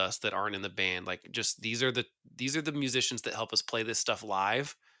stage with us that aren't in the band. Like, just these are the musicians that help us play this stuff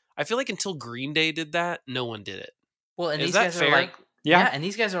live. I feel like until Green Day did that, no one did it. Well, and these guys are like, and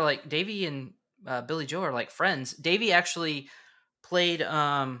these guys are like Davey and Billy Joe are like friends. Davey actually played.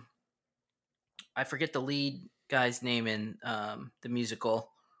 I forget the lead guy's name in the musical.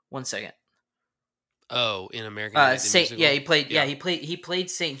 One second. Oh, in American Saint. Yeah, he played. Yeah, he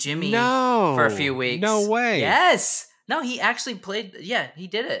played Saint Jimmy for a few weeks. No way. Yes. No, he actually played. Yeah, he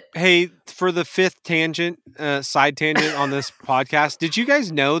did it. Hey, for the fifth tangent, side tangent on this podcast, did you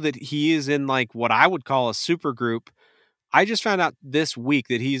guys know that he is in like what I would call a super group? I just found out this week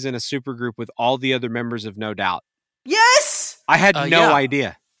that he's in a super group with all the other members of No Doubt. Yes. I had no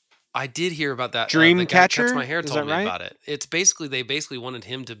idea. I did hear about that. Dreamcatcher? Cuts My Hair told me right? about it. It's basically, they basically wanted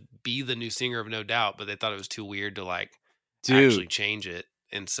him to be the new singer of No Doubt, but they thought it was too weird to like actually change it.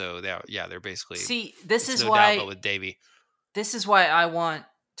 And so they're basically this is No why Doubt, but with Davey. This is why I want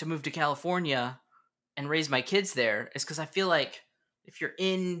to move to California and raise my kids there, is because I feel like if you're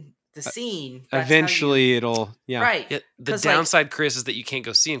in the scene. That's how Eventually, it'll right. Yeah, the 'Cause, downside, Chris, is that you can't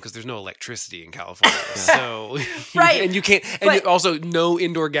go see him because there's no electricity in California. Yeah. So Right. and you can't, and But- you also no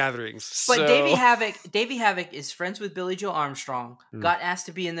indoor gatherings. But so, Davey Havoc is friends with Billy Joe Armstrong, Mm. got asked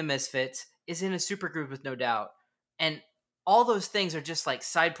to be in the Misfits, is in a supergroup with No Doubt. And all those things are just like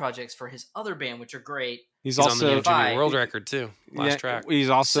side projects for his other band, which are great. He's he's on the new also Fi- Jimmy World record too. Last track. He's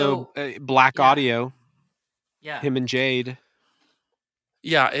also So- Black yeah. Audio. Yeah. Him and Jade.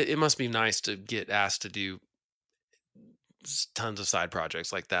 Yeah, it must be nice to get asked to do tons of side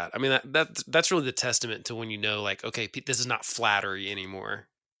projects like that. I mean, that's really the testament to when you know, like, okay, this is not flattery anymore.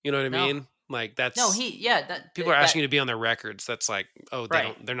 You know what I No. mean? Like that's that people are asking you to be on their records. That's like, oh,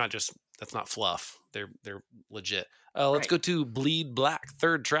 Right. they're not just, that's not fluff. They're legit. Let's Right. go to Bleed Black,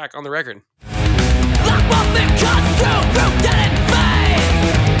 third track on the record.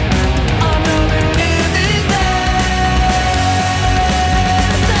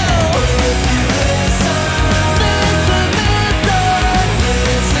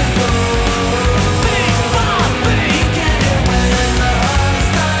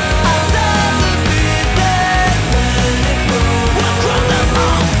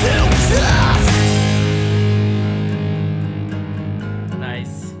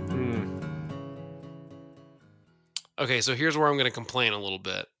 Nice. Okay, so here's where I'm going to complain a little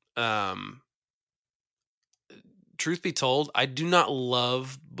bit. Truth be told, I do not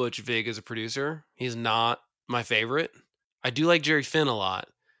love Butch Vig as a producer. He's not my favorite. I do like Jerry Finn a lot,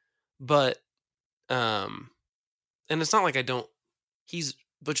 but and it's not like I don't.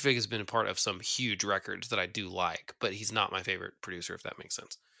 Butch Vig has been a part of some huge records that I do like, but he's not my favorite producer, if that makes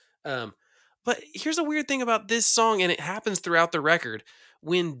sense. But here's a weird thing about this song, and it happens throughout the record.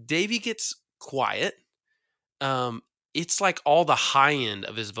 When Davey gets quiet, it's like all the high end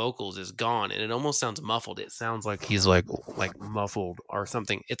of his vocals is gone, and it almost sounds muffled. It sounds like he's like muffled or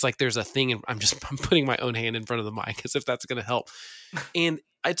something. It's like there's a thing, and I'm putting my own hand in front of the mic as if that's going to help. And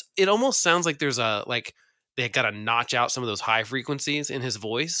it almost sounds like there's they got to notch out some of those high frequencies in his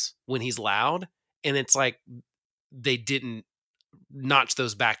voice when he's loud, and it's like they didn't notch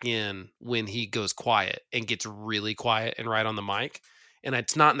those back in when he goes quiet and gets really quiet and right on the mic. And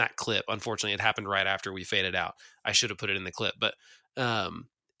it's not in that clip. Unfortunately, it happened right after we faded out. I should have put it in the clip, but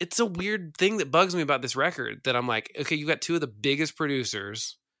it's a weird thing that bugs me about this record that I'm like, okay, you got two of the biggest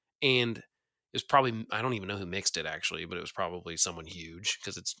producers, and it was probably, I don't even know who mixed it actually, but it was probably someone huge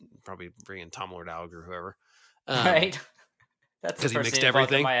because it's probably bringing Tom Lord Alger or whoever. Right. That's Because he the first mixed thing that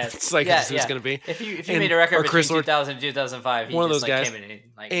popped in everything. my head. It's like, Yeah, this is yeah. going to be. If you And- made a record or between Chris Lord- 2000 and 2005, he one of just those like guys. came in and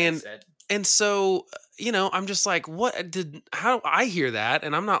like And- said, And so, I'm just like, how I hear that,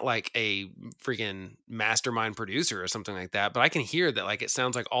 and I'm not like a freaking mastermind producer or something like that, but I can hear that, like, it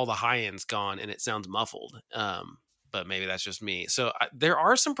sounds like all the high end's gone and it sounds muffled. But maybe that's just me. So there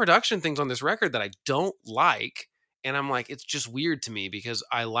are some production things on this record that I don't like, and I'm like, it's just weird to me because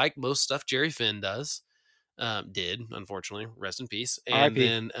I like most stuff Jerry Finn did, unfortunately, rest in peace. And R.I.P.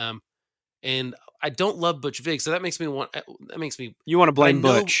 then, and I don't love Butch Vig, so that makes me You want to blame I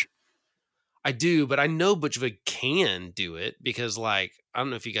know- Butch? I do, but I know Butch Vig can do it because, like, I don't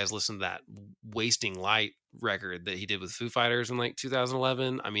know if you guys listened to that Wasting Light record that he did with Foo Fighters in like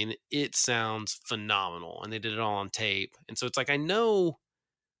 2011. I mean, it sounds phenomenal, and they did it all on tape. And so it's like, I know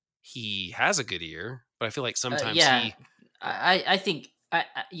he has a good ear, but I feel like sometimes yeah. I think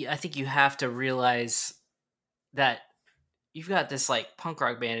you have to realize that you've got this like punk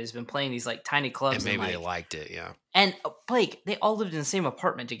rock band who's been playing these like tiny clubs, and maybe and, they like, liked it, yeah. and Blake, they all lived in the same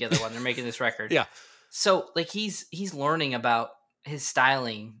apartment together when they're making this record. Yeah. So like he's learning about his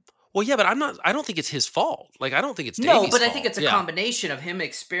styling. Well, yeah, but I don't think it's his fault. Like, I don't think it's No, Davey's but I fault. think it's a Yeah. combination of him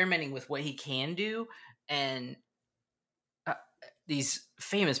experimenting with what he can do and these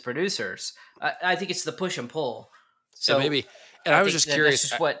famous producers. I think it's the push and pull. So Yeah, maybe. And I was think just that- curious.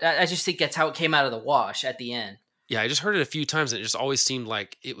 That's just I just think that's how it came out of the wash at the end. Yeah, I just heard it a few times, and it just always seemed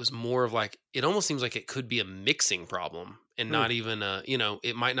like it was more of like, it almost seems like it could be a mixing problem and not even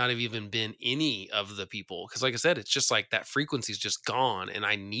it might not have even been any of the people. Because like I said, it's just like that frequency's just gone, and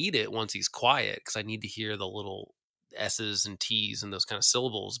I need it once he's quiet because I need to hear the little S's and T's and those kind of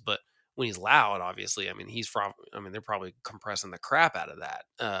syllables. But when he's loud, obviously, I mean, they're probably compressing the crap out of that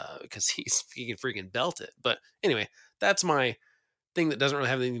because he can freaking belt it. But anyway, that's my thing that doesn't really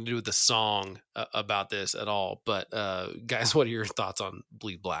have anything to do with the song about this at all. But guys, what are your thoughts on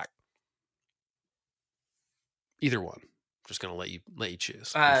Bleed Black? Either one. Just gonna let you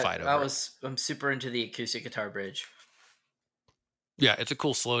choose. And fight over it. I'm super into the acoustic guitar bridge, Yeah, it's a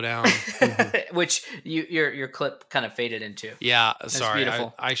cool slowdown. which your clip kind of faded into. Yeah, sorry,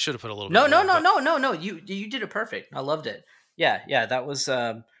 beautiful. I should have put a little. No, bit no, more, no, but- no. You did it perfect. I loved it. Yeah, that was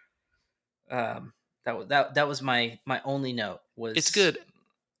That was my only note. Was It's good.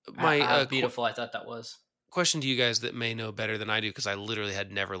 My how beautiful I thought that was. question to you guys that may know better than I do, because I literally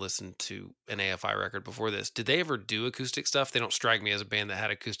had never listened to an AFI record before this. Did they ever do acoustic stuff? They don't strike me as a band that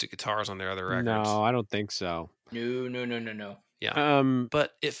had acoustic guitars on their other records. No, I don't think so. No. Yeah.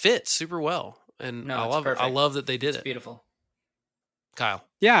 But it fits super well, and No, I it's love perfect. I love that they did It's it. beautiful. Kyle.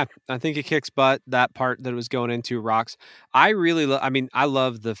 Yeah, I think it kicks butt. That part that it was going into rocks. I really I mean, I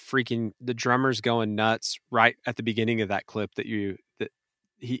love the drummers going nuts right at the beginning of that clip that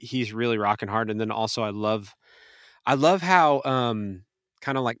he's really rocking hard. And then also I love how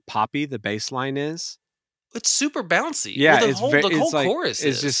kind of like poppy the bass line is. It's super bouncy. Yeah, well, the whole chorus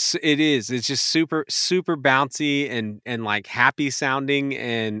is it's just super bouncy and like happy sounding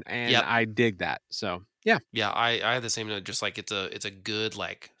and Yep. I dig that. So yeah. I have the same note. Just like it's a good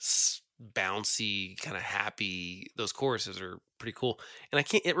like bouncy kind of happy. Those choruses are pretty cool, and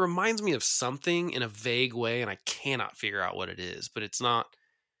it reminds me of something in a vague way, and I cannot figure out what it is, but it's not.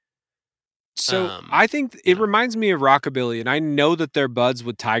 So I think it reminds me of rockabilly, and I know that they're buds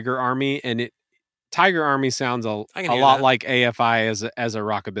with Tiger Army, and Tiger Army sounds a lot like AFI as a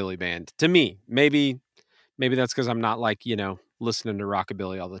rockabilly band to me. Maybe that's because I'm not like listening to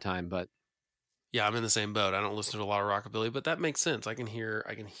rockabilly all the time, but yeah, I'm in the same boat. I don't listen to a lot of rockabilly, but that makes sense. I can hear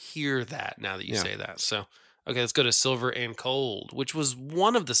that now that you say that. So okay, let's go to Silver and Cold, which was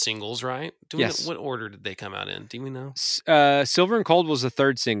one of the singles, right? Yes. What order did they come out in? Do we know? Silver and Cold was the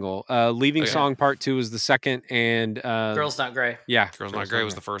third single. Leaving Song Part 2 was the second, and Girls Not Gray. Yeah, Girls Not Gray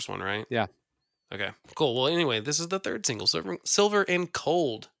was the first one, right? Yeah. Okay, cool. Well, anyway, this is the third single, Silver and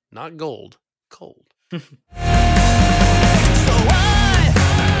Cold, not gold, cold. So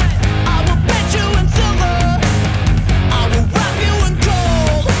I will bet you in silver, I will wrap you in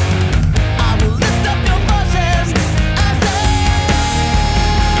gold, I will lift up your voices, I say,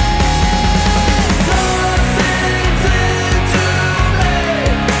 you're singing to me,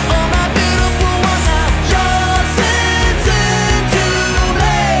 oh my beautiful one, now you're singing to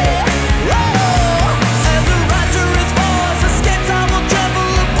me, oh, as the rapturous voice escapes, I will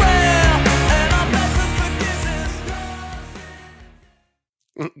tremble a prayer, and I beg for forgiveness.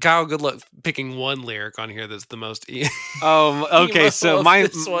 Kyle, good luck picking one lyric on here that's the most. Okay. So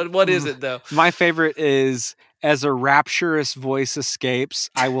this one, what is it though? My favorite is, as a rapturous voice escapes,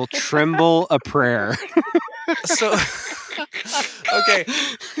 I will tremble a prayer. So, okay,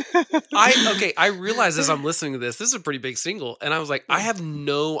 I realize as I'm listening to this is a pretty big single, and I was like, I have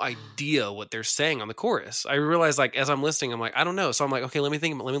no idea what they're saying on the chorus. I realized, like, as I'm listening, I'm like, I don't know. So I'm like, okay, let me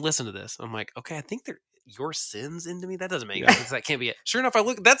listen to this. I'm like, okay, I think they're your sins into me. That doesn't make sense. That can't be it. Sure enough, I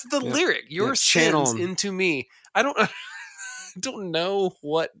look. That's the lyric. Your sins into me. I don't know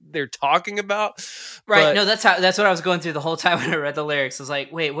what they're talking about. Right. No, that's what I was going through the whole time when I read the lyrics. I was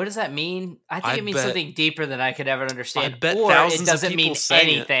like, wait, what does that mean? I think it means something deeper than I could ever understand. I bet or thousands it doesn't of mean people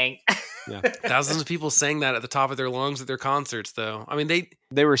anything. Thousands of people sang that at the top of their lungs at their concerts, though. I mean,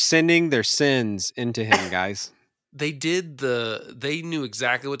 they were sending their sins into him, guys. They knew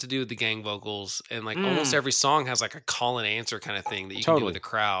exactly what to do with the gang vocals, and like almost every song has like a call and answer kind of thing that you can do with the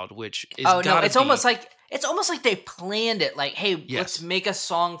crowd, which is almost like they planned it. Like, hey, let's make a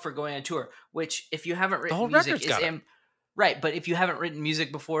song for going on tour. Which, if you haven't written music, right. But if you haven't written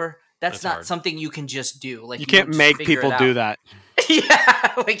music before, that's not hard. Something you can just do. Like, you can't make people do that.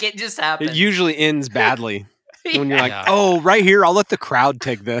 Yeah, like it just happens. It usually ends badly. When you're like, oh, right here, I'll let the crowd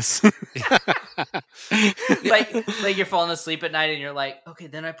take this. like you're falling asleep at night and you're like, okay,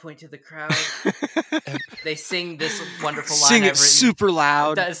 then I point to the crowd. They sing this wonderful line. Sing it super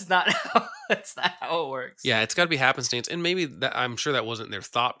loud. That's not how it works. Yeah, it's got to be happenstance. And maybe I'm sure that wasn't their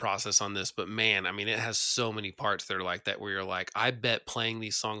thought process on this, but man, I mean, it has so many parts that are like that where you're like, I bet playing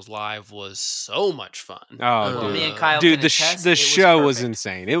these songs live was so much fun. Oh, dude. Me and Kyle the show was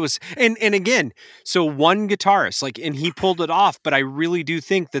insane. It was, and again, so one guitarist, like, and he pulled it off, but I really do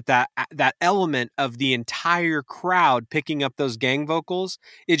think that element of the entire crowd picking up those gang vocals,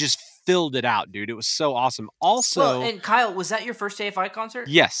 it just filled it out, dude. It was so awesome. Also, and Kyle, was that your first AFI concert?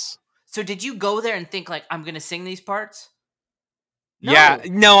 Yes. So did you go there and think like, I'm going to sing these parts? No. Yeah,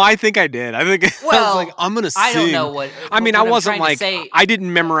 no, I think I did. I think I was like, I'm going to sing. I don't know what. I mean, I wasn't like, I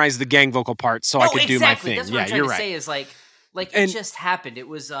didn't memorize the gang vocal parts so I could do my thing. That's what I'm trying to say is like it just happened. It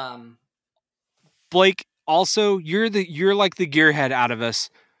was Blake, also, you're like the gearhead out of us.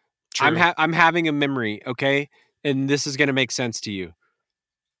 True. I'm having a memory, okay? And this is going to make sense to you.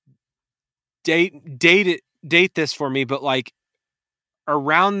 Date this for me, but like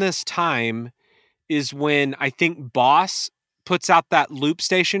around this time is when I think Boss puts out that loop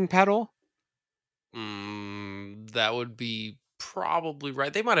station pedal. That would be probably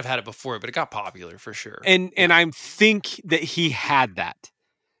right. They might have had it before, but it got popular for sure. And I think that he had that.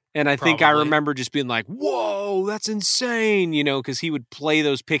 And I think I Probably. remember just being like, whoa, that's insane, because he would play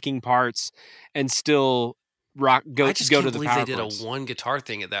those picking parts and still I go just to can't the believe power they did chords. a one guitar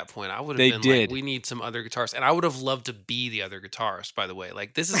thing at that point. I would have They been did. like, we need some other guitars. And I would have loved to be the other guitarist, by the way.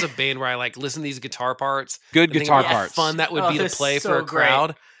 Like, this is a band where I like listen to these guitar parts. Good and think guitar about how parts. fun that would be to they're play so for a great.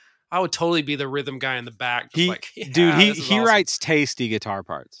 crowd. I would totally be the rhythm guy in the back. Just He writes tasty guitar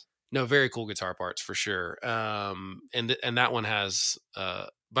parts. No, very cool guitar parts for sure. And that one has.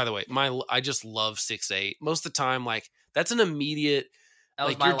 By the way, I just love 6/8. Most of the time, like that's an immediate. That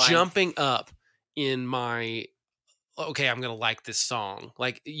was Like my you're line. jumping up in my. Okay, I'm gonna like this song.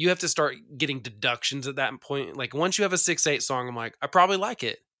 Like you have to start getting deductions at that point. Like once you have a 6/8 song, I'm like, I probably like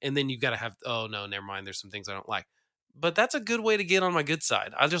it, and then you got to have. Oh no, never mind. There's some things I don't like. But that's a good way to get on my good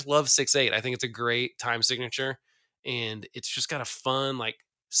side. I just love 6/8. I think it's a great time signature, and it's just got a fun, like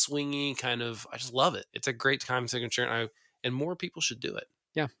swingy kind of. I just love it. It's a great time signature, and more people should do it.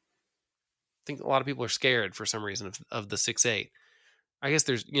 Yeah, I think a lot of people are scared for some reason of the 6/8. I guess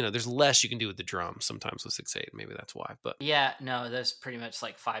there's less you can do with the drums sometimes with 6/8. Maybe that's why. But Yeah, no, there's pretty much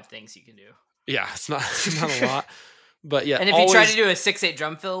like 5 things you can do. yeah, it's not a lot. But yeah, And if you try to do a 6/8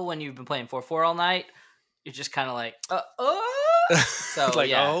 drum fill when you've been playing 4/4 all night, you're just kind of like, So it's like,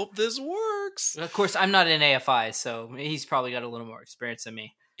 yeah. I hope this works. Of course, I'm not in AFI, so he's probably got a little more experience than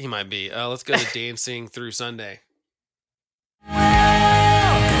me. He might be. Let's go to Dancing Through Sunday.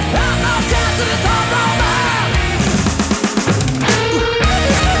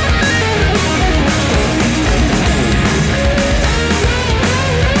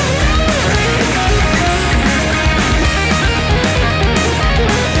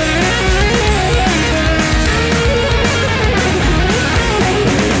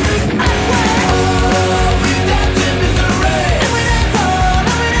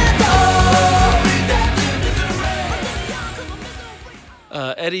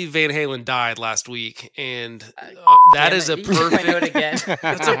 Eddie Van Halen died last week, and that is a Damn it, you took my note perfect. again.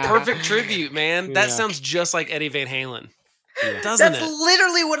 That's a perfect tribute, man. That Yeah. sounds just like Eddie Van Halen, doesn't That's it?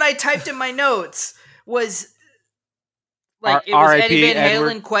 literally what I typed in my notes. Was like R- it was R.I.P. Eddie Van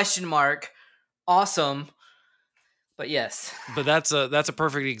Edward. Halen question mark. Awesome. But yes. But that's a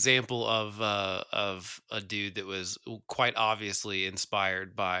perfect example of a dude that was quite obviously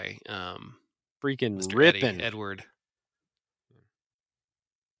inspired by Freaking Mr. ripping. Eddie, Edward.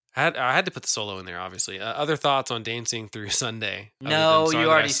 I had to put the solo in there, obviously. Other thoughts on Dancing Through Sunday? other No, than, sorry you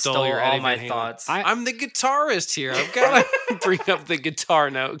that I already stole your all Eddie my Van Halen. thoughts. I'm the guitarist here. I've got to bring up the guitar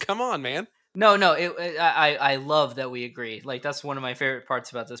note. Come on, man. No, I love that we agree. Like that's one of my favorite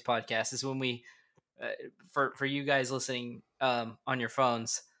parts about this podcast is when we, for you guys listening on your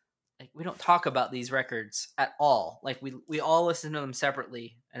phones, like we don't talk about these records at all. Like we all listen to them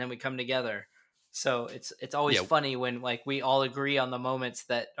separately and then we come together. So it's always Yeah. funny when like we all agree on the moments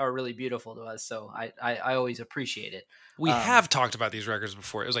that are really beautiful to us. So I always appreciate it. We have talked about these records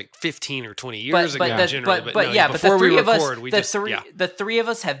before. It was like 15 or 20 years ago, generally. But no, the before we three of record, us, we the just three, yeah. the three of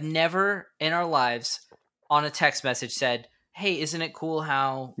us have never in our lives on a text message said, "Hey, isn't it cool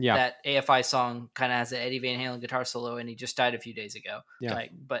how Yeah. that AFI song kind of has an Eddie Van Halen guitar solo and he just died a few days ago?" Yeah.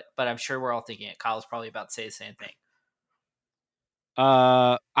 Like, but I'm sure we're all thinking it. Kyle's probably about to say the same thing.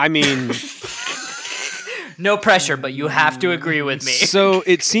 I mean, No pressure, but you have to agree with me. so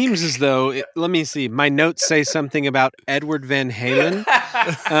it seems as though let me see. My notes say something about Edward Van Halen.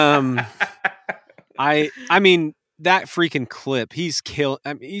 I mean that freaking clip. He's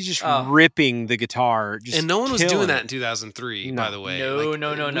he's just Oh. ripping the guitar. Just And no one was killing doing that it. in 2003, No. by the way. No.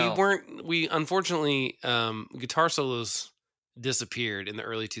 We weren't. We unfortunately, guitar solos disappeared in the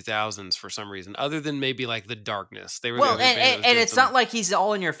early 2000s for some reason, other than maybe like the Darkness. They were Well, the other band that was and doing it's some- not like he's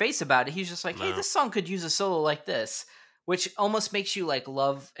all in your face about it. He's just like, hey, No. this song could use a solo like this, which almost makes you like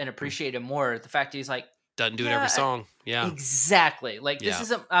love and appreciate him more. The fact that he's like, doesn't do it Yeah, every song. Yeah, exactly. Like this Yeah.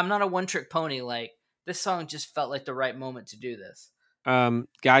 isn't. I'm not a one trick pony. Like this song just felt like the right moment to do this.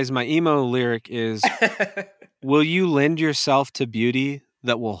 Guys, my emo lyric is, "Will you lend yourself to beauty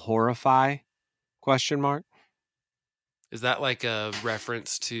that will horrify?" Question mark. is that like a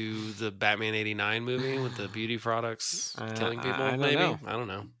reference to the Batman '89 movie with the beauty products killing people? I don't maybe know. I don't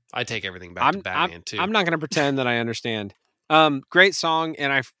know. I take everything back to Batman too. I'm not going to pretend that I understand. Great song,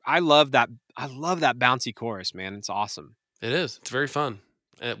 and I love that. I love that bouncy chorus, man. It's awesome. It is. It's very fun,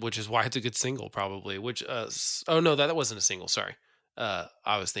 which is why it's a good single, probably. Which, oh no, that wasn't a single. Sorry, I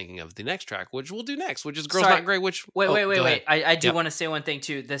was thinking of the next track, which we'll do next, which is "Girls Sorry. Not Great." Which wait. go ahead. I do Yep. want to say one thing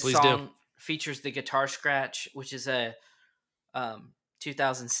too. This Please do. song features the guitar scratch, which is a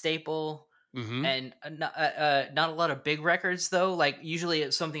 2000 staple. Mm-hmm. and not a lot of big records though. Like usually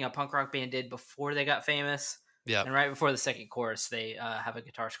it's something a punk rock band did before they got famous, Yeah. and right before the second chorus, they have a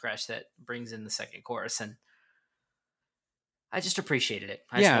guitar scratch that brings in the second chorus, and I just appreciated it.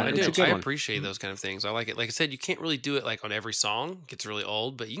 I just Yeah, wanted I to it's a do. good mention I one. appreciate those kind of things. I like it. Like I said, you can't really do it like on every song. It gets really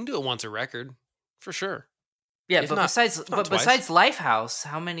old, but you can do it once a record for sure. Yeah, If but not- besides if not twice. Lifehouse,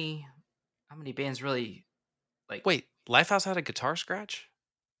 how many bands really like? Wait, Lifehouse had a guitar scratch?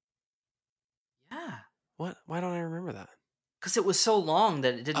 Yeah, What? Why don't I remember that? because it was so long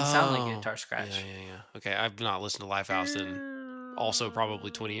that it didn't sound like a Oh, guitar scratch. Yeah. Okay, I've not listened to Lifehouse in also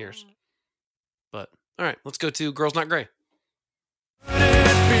probably 20 years. But all right, let's go to Girls Not Grey.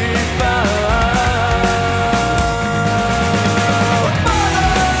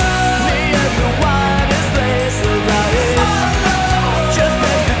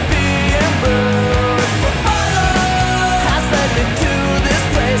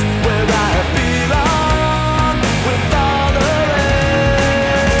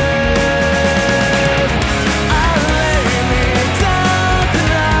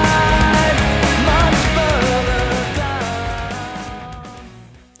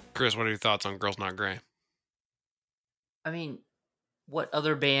 Chris, what are your thoughts on Girls Not Grey? I mean, what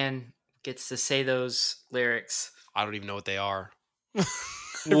other band gets to say those lyrics? I don't even know what they are. I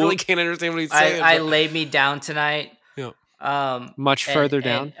really can't understand what he's saying. I but- laid me down tonight. Yeah. Much further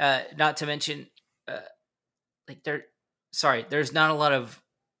down. Not to mention, like there's not a lot of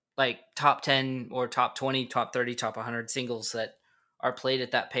like top 10 or top 20, top 30, top 100 singles that are played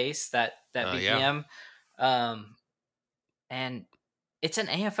at that pace, that Yeah. BPM. And it's an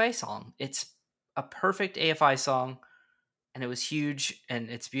AFI song. It's a perfect AFI song, and it was huge and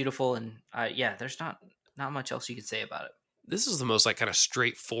it's beautiful. And there's not much else you could say about it. This is the most like kind of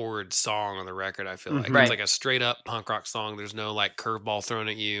straightforward song on the record. I feel like Mhm. Right. It's like a straight up punk rock song. There's no like curveball thrown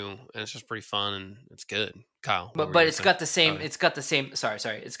at you, and it's just pretty fun and it's good. Kyle, what were you But gonna it's say? got the same. Okay. It's got the same. Sorry.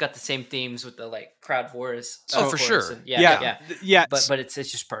 It's got the same themes with the like crowd chorus. Oh, for chorus sure. and- Yeah. yeah. But it's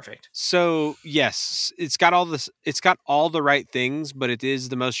just perfect. So yes, it's got all this. It's got all the right things, but it is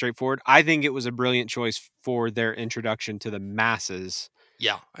the most straightforward. I think it was a brilliant choice for their introduction to the masses.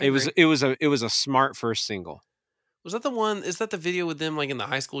 Yeah, I It was agree. it was a smart first single. Was that the one? Is that the video with them like in the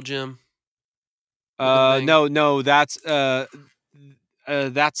high school gym? Looking thing? No, that's That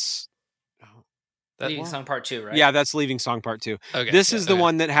Leading one? song part 2, right? yeah, that's Leaving Song Part 2. Okay, This yeah, is the okay.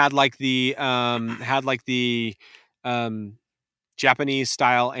 one that had like the Japanese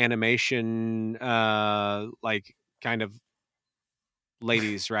style animation like kind of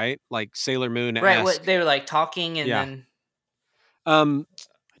ladies, right? Like Sailor Moon. Right. What they were like talking, and Yeah. then I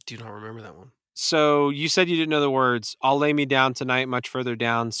do not remember that one. So you said you didn't know the words. I'll lay me down tonight, much further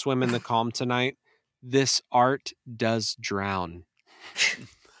down. Swim in the calm tonight. This art does drown.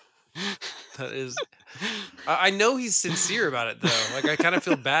 That is. I know he's sincere about it though. Like I kind of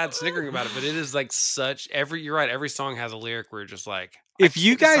feel bad snickering about it, but it is like such You're right. Every song has a lyric where you're just like, If I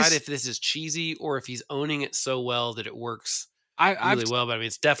you can't decide guys- if this is cheesy or if he's owning it so well that it works I've really well. But I mean,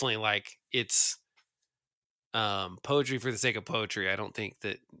 it's definitely like it's poetry for the sake of poetry. I don't think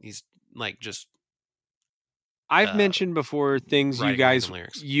that he's like just I've mentioned before things writing random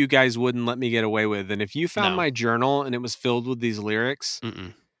lyrics. you guys wouldn't let me get away with, and if you found No. my journal and it was filled with these lyrics,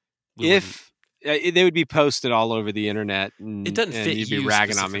 Mm-mm. We wouldn't. if they would be posted all over the internet, and, It doesn't and fit you'd be you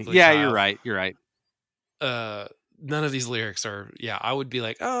ragging on me. specifically, Yeah, Kyle. you're right. You're right. None of these lyrics are. Yeah, I would be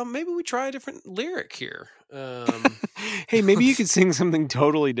like, maybe we try a different lyric here. Hey, maybe you could sing something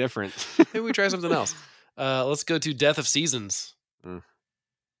totally different. Maybe we try something else. Let's go to Death of Seasons.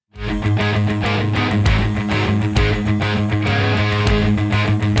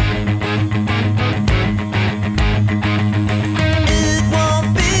 It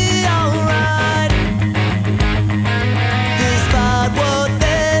won't be alright, despite what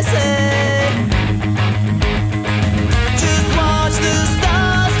they say. Just watch the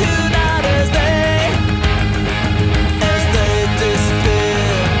stars tonight as they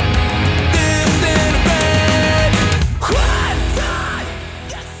disappear, disintegrate. Crime time,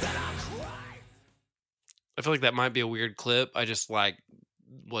 yes, and I'll cry. I feel like that might be a weird clip. I just like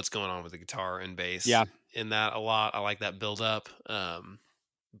what's going on with the guitar and bass. Yeah. In that a lot. I like that build up.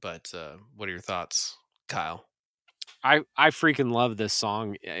 But what are your thoughts, Kyle? I freaking love this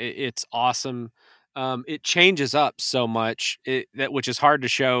song. It's awesome. It changes up so much, which is hard to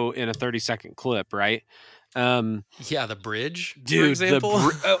show in a 30-second clip, right? Yeah, the bridge, for Dude, example.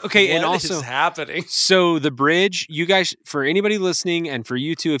 okay, and What also is happening. So the bridge, you guys, for anybody listening, and for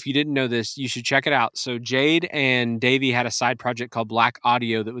you too, if you didn't know this, you should check it out. So Jade and Davey had a side project called Black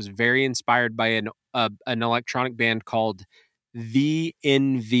Audio that was very inspired by an electronic band called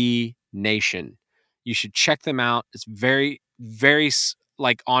VNV Nation. You should check them out. It's very, very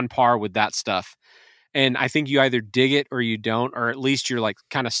like on par with that stuff. And I think you either dig it or you don't, or at least you're like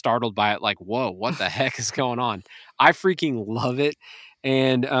kind of startled by it. Like, whoa, what the heck is going on? I freaking love it.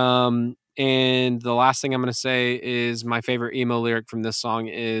 And the last thing I'm going to say is my favorite emo lyric from this song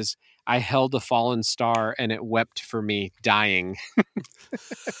is, I held a fallen star and it wept for me dying.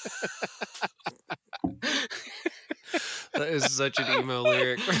 That is such an emo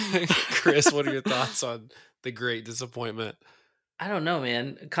lyric. Chris, what are your thoughts on the Great Disappointment? I don't know,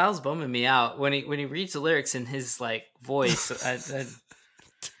 man. Kyle's bumming me out when he reads the lyrics in his like voice.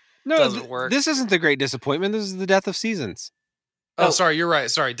 No, Doesn't work. This isn't the Great Disappointment. This is the Death of Seasons. Oh, sorry, you're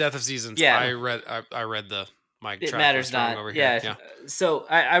right. Sorry, Death of Seasons. Yeah. I read the my It track matters was going not. over here. Yeah. So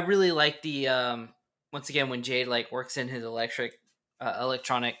I really like the once again when Jade like works in his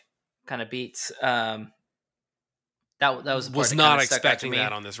electronic kind of beats. That was the part Was that not kinda stuck out to expecting me.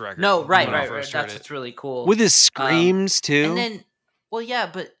 that on this record. No, right. when I That's first heard it. what's really cool. With his screams, too. And then, well, yeah,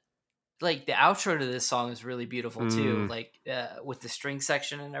 but like the outro to this song is really beautiful too, like with the string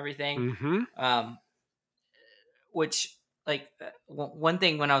section and everything. Mm-hmm. Which like one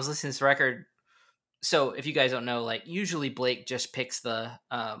thing when I was listening to this record, so if you guys don't know, like usually Blake just picks the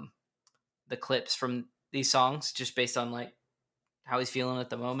clips from these songs just based on like how he's feeling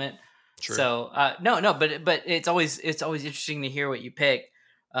at the moment. Sure. So no, but it's always interesting to hear what you pick.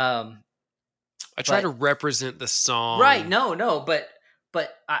 I try to represent the song Right? No, but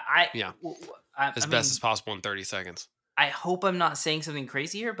I Yeah. I as mean, best as possible in 30 seconds. I hope I'm not saying something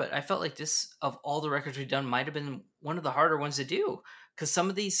crazy here, but I felt like this, of all the records we've done, might have been one of the harder ones to do, because some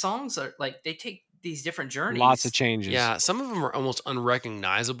of these songs are like they take these different journeys. Lots of changes. Yeah, some of them are almost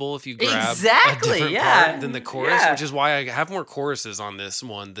unrecognizable if you grab Exactly, a different yeah. part than the chorus, Yeah. which is why I have more choruses on this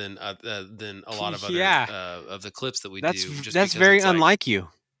one than a lot of other Yeah. of the clips that we That's do. Just that's because very it's like- unlike you.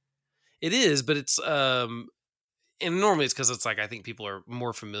 It is, but it's and normally it's because it's like I think people are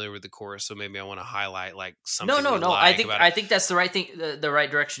more familiar with the chorus, so maybe I want to highlight like something. No. we like about it. I think that's the right thing, the right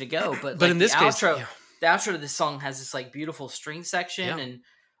direction to go. But But like in this the case, outro, yeah. the outro to this song has this like beautiful string section, Yeah. and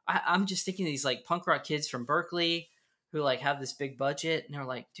I'm just thinking of these like punk rock kids from Berkeley who like have this big budget, and they're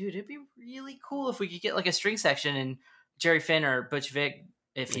like, dude, it'd be really cool if we could get like a string section. And Jerry Finn or Butch Vig,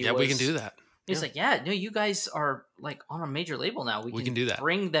 if he we can do that. He's Yeah. like, yeah, no, you guys are like on a major label now. We can do that.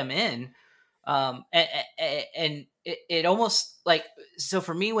 Bring them in. And it almost like, so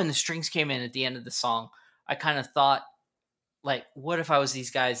for me, when the strings came in at the end of the song, I kind of thought like, what if I was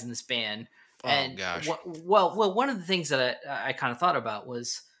these guys in this band? Oh And gosh. well, one of the things that I kind of thought about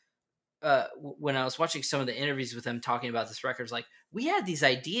was when I was watching some of the interviews with them talking about this record, it's like we had these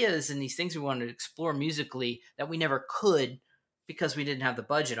ideas and these things we wanted to explore musically that we never could because we didn't have the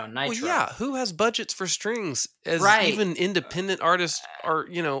budget on Nitro. Well, yeah. Who has budgets for strings? As Right. even independent artists are,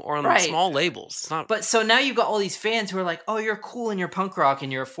 or on Right. small labels. It's not. But so now you've got all these fans who are like, oh, you're cool and you're punk rock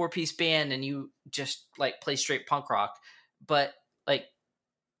and you're a 4-piece band and you just like play straight punk rock. But like,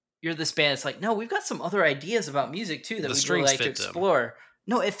 you're this band. It's like, no, we've got some other ideas about music too that The we'd really strings like to fit them. explore.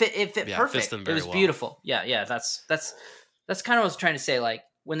 No, it fit Yeah, it fits perfect. them It very was well. beautiful. Yeah. That's kind of what I was trying to say. Like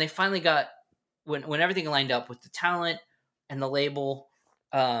when they finally got, when everything lined up with the talent and the label,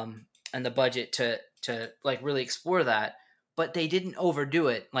 and the budget to like really explore that, but they didn't overdo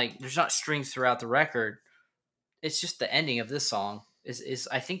it. Like there's not strings throughout the record. It's just the ending of this song is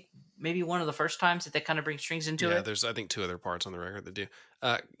I think maybe one of the first times that they kind of bring strings into Yeah, it. there's I think 2 other parts on the record that do.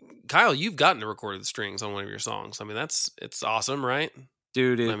 Kyle, you've gotten to record the strings on one of your songs. I mean, it's awesome, right?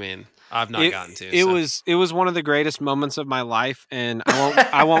 Dude, I mean, I've not gotten to. It was one of the greatest moments of my life, and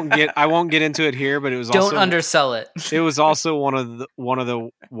I won't get into it here, but it was Don't also undersell it. it was also one of the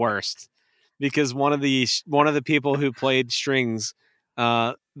worst, because one of the people who played strings,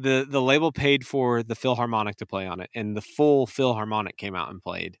 the label paid for the Philharmonic to play on it, and the full Philharmonic came out and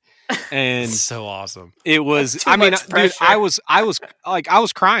played, and It's so awesome. it was. That's too I mean, much dude, pressure. I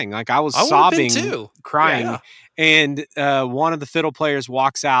was crying, like I was I would've been sobbing, too. crying, Yeah. and one of the fiddle players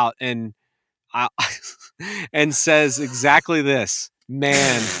walks out and and says exactly this,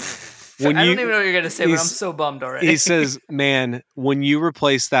 man. When I you- don't even know what you're gonna say, but I'm he's- so bummed already. He says, "Man, when you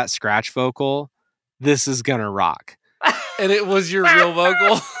replace that scratch vocal, this is gonna rock." And it was your real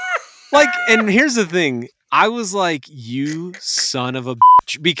vocal. Like, and here's the thing. I was like, you son of a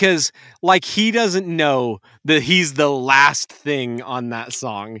bitch, because like he doesn't know that he's the last thing on that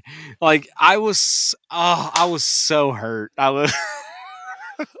song. Like I was so hurt. I was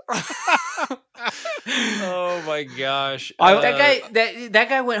Oh my gosh. That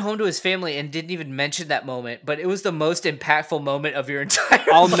guy went home to his family and didn't even mention that moment, but it was the most impactful moment of your entire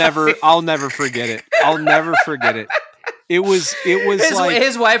I'll life. never forget it. I'll never forget it. It was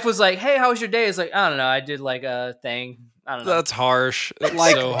his wife was like, "Hey, how was your day?" It's like, I don't know. I did like a thing. I don't know. That's harsh. That's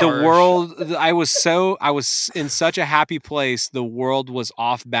like so the harsh. world. I was in such a happy place. The world was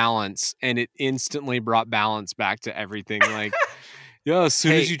off balance, and it instantly brought balance back to everything. Like, yeah, as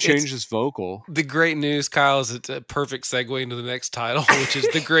soon Hey, as you change this vocal, The great news, Kyle, is it's a perfect segue into the next title, which is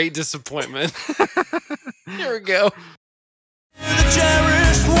The Great Disappointment. Here we go. The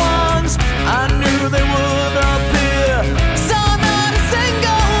cherished ones, I knew they would appear. Saw not a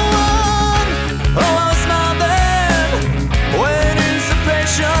single one. Oh, I smiled then, waiting so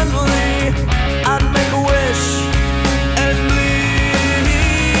patiently. I'd make a wish and leave.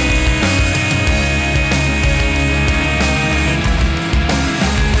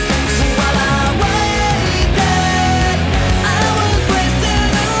 While I waited, I was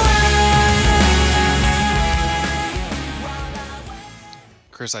wasting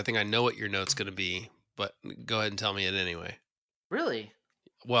away. Chris, I think I know what your note's going to be, but go ahead and tell me it anyway. Really?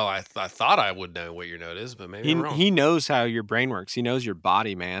 Well, I thought I would know what your note is, but maybe I'm wrong. he knows how your brain works. He knows your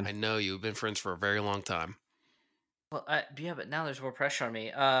body, man. I know you've been friends for a very long time. Well, yeah, but now there's more pressure on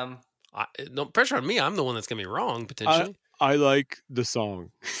me. No pressure on me. I'm the one that's going to be wrong, potentially. I like the song.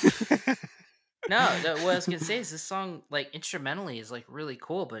 No, what I was gonna say is this song, like instrumentally, is like really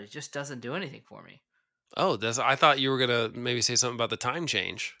cool, but it just doesn't do anything for me. I thought you were going to maybe say something about the time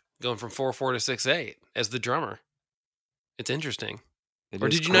change, going from 4/4 to 6/8 as the drummer. It's interesting. It Or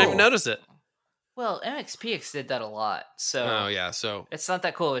is did you not even cool. notice it? Well, MXPX did that a lot, so Oh, yeah. So it's not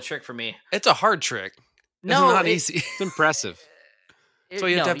that cool of a trick for me. it's a hard trick. No, it's not it- easy. It's impressive. So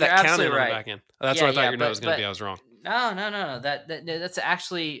you have to have you're that count in absolutely on right. the back end. That's Yeah, what I thought yeah, your note was going to but- be. I was wrong. No. That's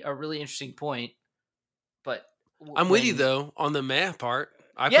actually a really interesting point. But I'm with you when- though on the meh part.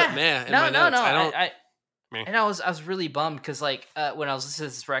 I Yeah, put meh in no, my no, notes. no. I don't. I and I was really bummed because like when I was listening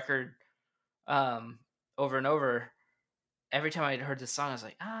to this record, over and over, every time I heard this song, I was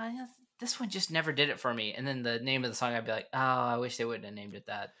like, yeah, this one just never did it for me. And then the name of the song, I'd be like, oh, I wish they wouldn't have named it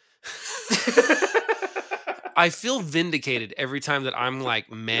that. I feel vindicated every time that I'm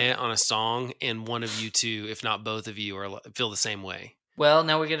like meh on a song, and one of you two, if not both of you, feel the same way. Well,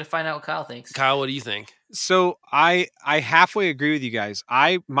 now we're gonna find out what Kyle thinks. Kyle, what do you think? So I halfway agree with you guys.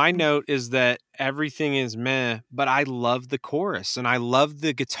 My note is that everything is meh, but I love the chorus and I love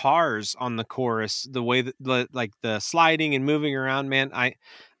the guitars on the chorus, the way that like the sliding and moving around, man.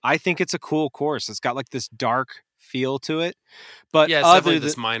 I think it's a cool chorus. It's got like this dark feel to it. But Yeah, it's definitely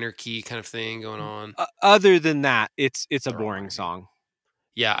this minor key kind of thing going on. Other than that, it's a They're all boring minor. song.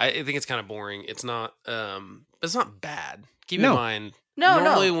 Yeah, I think it's kind of boring. It's not. It's not bad. Keep in No. mind. No,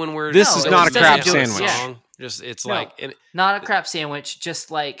 normally no, when we're This is when not we a crap do sandwich. song, just it's No. like and not a crap sandwich. Just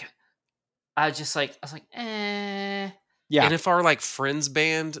like I was like, eh. Yeah. And if our like friends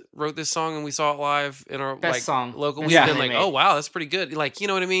band wrote this song and we saw it live in our Best like song. local, Best we'd song been they like, made. oh wow, that's pretty good. Like, you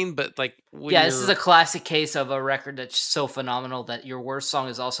know what I mean? But like, when Yeah, this is you're- a classic case of a record that's so phenomenal that your worst song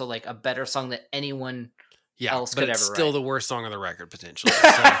is also like a better song that anyone else but could it's ever still write. the worst song on the record potentially. So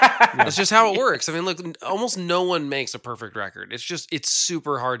that's just how it works. I mean, look, almost no one makes a perfect record. It's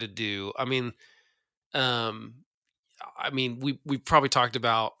super hard to do. I mean, we've probably talked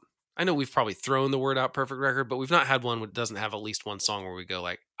about. I know we've probably thrown the word out perfect record, but we've not had one that doesn't have at least one song where we go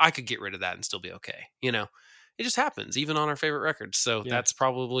like, I could get rid of that and still be okay. You know, it just happens even on our favorite records. So Yeah. that's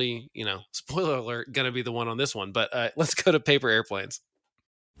probably, spoiler alert, going to be the one on this one. But let's go to Paper Airplanes.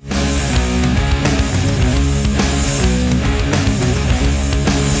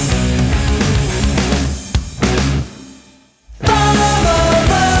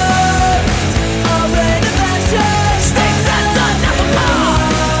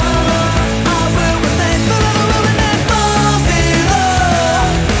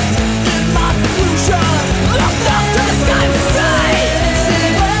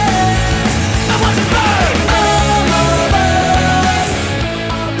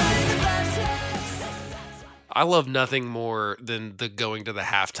 I love nothing more than the going to the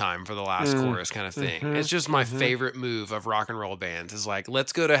halftime for the last chorus kind of thing. It's just my favorite move of rock and roll bands is like,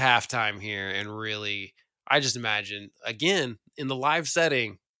 let's go to halftime here. And really, I just imagine, again, in the live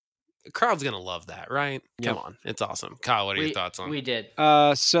setting, the crowd's going to love that, right? Yep. Come on. It's awesome. Kyle, what are your thoughts on We did.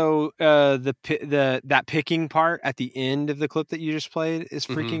 So that picking part at the end of the clip that you just played is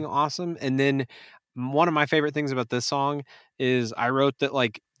freaking awesome. And then one of my favorite things about this song is I wrote that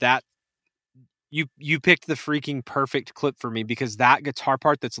like that you picked the freaking perfect clip for me because that guitar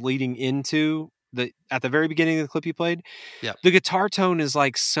part that's leading into at the very beginning of the clip you played, Yep. the guitar tone is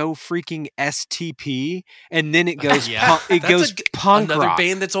like so freaking STP, and then it goes Yeah. it That's goes punk Another rock.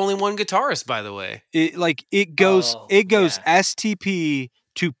 band that's only one guitarist, by the way. It goes Oh, it goes yeah. STP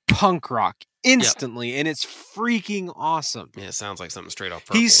to punk rock instantly, and it's freaking awesome. Yeah, it sounds like something straight off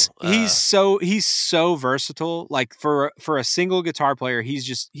Purple. He's so versatile. Like for a single guitar player,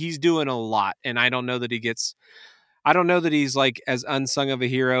 he's doing a lot, and I don't know that he's like as unsung of a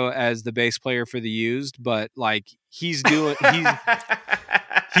hero as the bass player for the Used, but like he's doing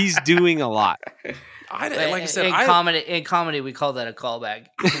a lot. Like I said, in comedy we call that a callback.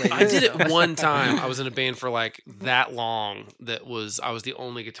 I did it one time. I was in a band for like that long. I was the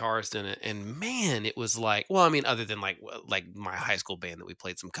only guitarist in it, and man, it was like, well, I mean, other than like my high school band that we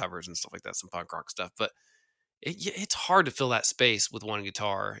played some covers and stuff like that, some punk rock stuff, but it's hard to fill that space with one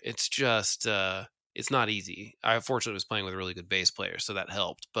guitar. It's just it's not easy. I fortunately was playing with a really good bass player, so that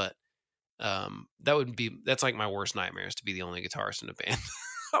helped. But that's like my worst nightmare, is to be the only guitarist in a band.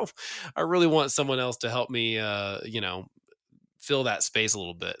 I really want someone else to help me, fill that space a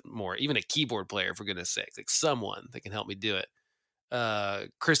little bit more. Even a keyboard player, for goodness sakes, like someone that can help me do it.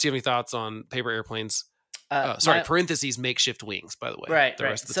 Chris, do you have any thoughts on Paper Airplanes? Parentheses makeshift wings, by the way. Right. The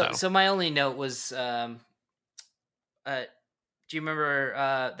rest of the title. So my only note was, do you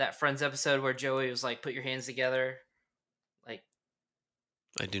remember that Friends episode where Joey was like, "Put your hands together"? Like,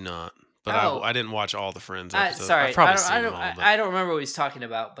 I do not. But Oh. I didn't watch all the Friends episodes. Sorry, I've probably I seen them don't, all, but I don't remember what he's talking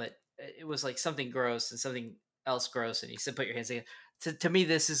about, but it was like something gross and something else gross, and he said, "Put your hands together." To me,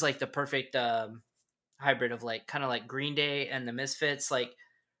 this is like the perfect hybrid of like kind of like Green Day and the Misfits. Like,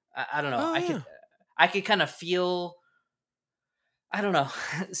 I don't know, Oh, yeah. I could kind of feel, I don't know.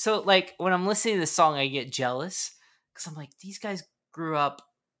 So like when I'm listening to this song, I get jealous because I'm like, these guys grew up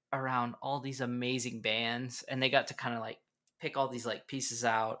around all these amazing bands, and they got to kind of like pick all these like pieces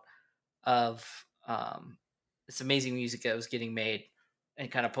out of this amazing music that was getting made and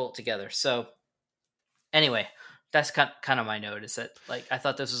kind of pull it together. So anyway, that's kind of my note, is that like I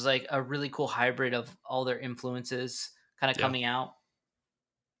thought this was like a really cool hybrid of all their influences kind of coming out.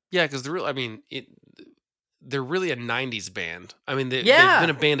 Yeah, because they're really a '90s band. I mean, they've Yeah.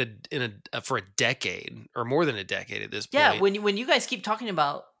 been a band for a decade or more than a decade at this point. Yeah, when you guys keep talking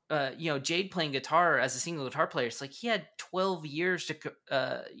about Jade playing guitar as a single guitar player, it's like he had 12 years to to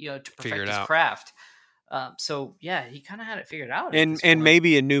Figure perfect it his out. craft. So yeah, he kind of had it figured out. at And this point.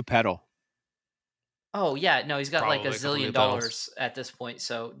 maybe a new pedal. Oh yeah, no, he's got like Probably $1 a couple new zillion pedals. at this point.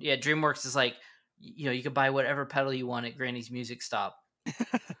 So yeah, DreamWorks is like, you can buy whatever pedal you want at Granny's Music Stop.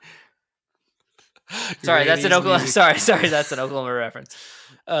 Sorry, that's an Oklahoma. Sorry, that's an Oklahoma reference.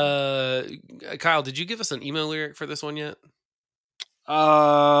 Kyle, did you give us an emo lyric for this one yet?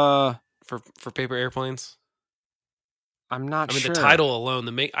 I'm For Paper Airplanes? not I mean, sure. the title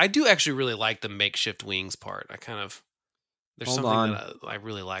alone, I do actually really like the makeshift wings part. There's Hold something on. that I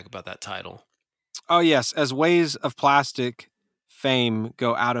really like about that title. Oh yes, as ways of plastic fame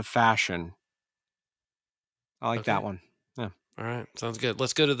go out of fashion. I like Okay. that one. All right, sounds good.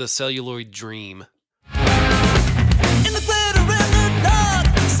 Let's go to the Celluloid Dream. In the glitter and the dark,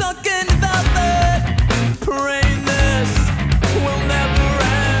 sunken velvet, praying this will never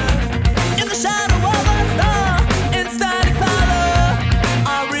end. In the shadow of a star, in static power,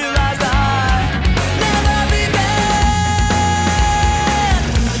 I realized I never began.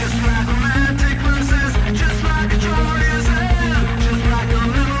 Just like romantic verses, just like a joyous end, just like a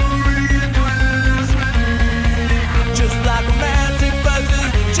memory twist me. Just like romantic verses,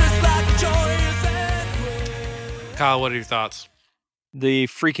 just like a joyous end. Kyle, what are your thoughts? The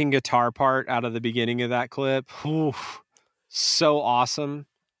freaking guitar part out of the beginning of that clip, whew, so awesome.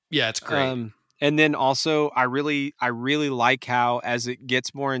 Yeah, it's great. And then also, I really like how as it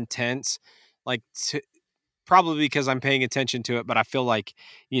gets more intense, like probably because I'm paying attention to it, but I feel like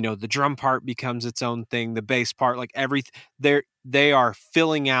the drum part becomes its own thing, the bass part, like everything. They are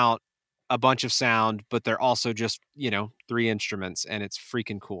filling out a bunch of sound, but they're also just 3 instruments, and it's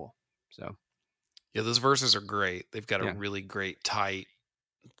freaking cool. So Yeah, those verses are great. They've got Yeah. a really great tight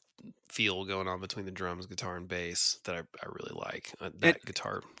feel going on between the drums, guitar, and bass that I really like. That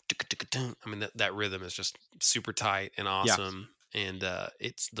guitar, I mean, that rhythm is just super tight and awesome. And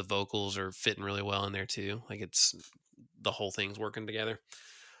it's the vocals are fitting really well in there too. Like the whole thing's working together.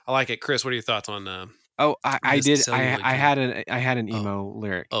 I like it. Chris, what are your thoughts on? I This did. celluloid I dream. had an emo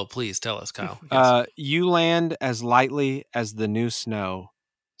lyric. Oh, please tell us, Kyle. Yes. You land as lightly as the new snow,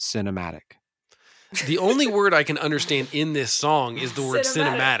 cinematic. The only word I can understand in this song is the word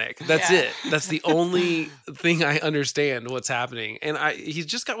cinematic. That's Yeah. it. That's the only thing I understand what's happening. And he's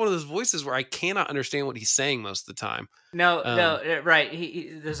just got one of those voices where I cannot understand what he's saying most of the time. No, right.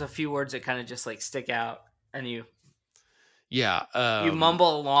 There's a few words that kind of just like stick out, and you Yeah.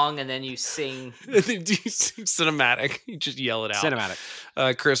 mumble along, and then you sing. Cinematic. You just yell it out.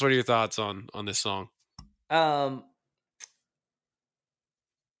 Cinematic. Chris, what are your thoughts on this song?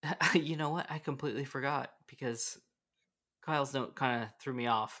 You know what? I completely forgot because Kyle's note kind of threw me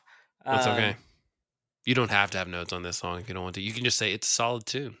off. That's okay. You don't have to have notes on this song if you don't want to. You can just say it's a solid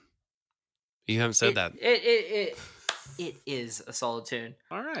tune. You haven't said that. It is a solid tune.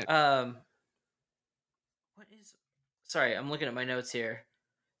 All right. What is? Sorry, I'm looking at my notes here.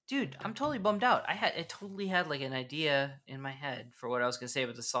 Dude, I'm totally bummed out. I totally had like an idea in my head for what I was gonna say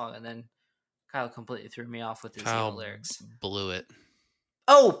about the song, and then Kyle completely threw me off with his Kyle lyrics. blew it.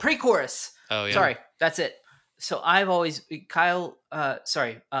 Oh, pre-chorus. Oh yeah. Sorry, that's it. So I've always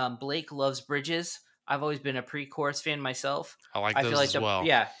Blake loves bridges. I've always been a pre-chorus fan myself. I like I those feel like as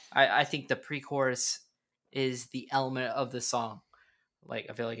well. I think the pre-chorus is the element of the song. Like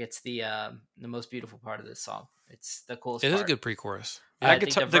I feel like it's the most beautiful part of this song. It's the coolest. It part. is a good pre-chorus. I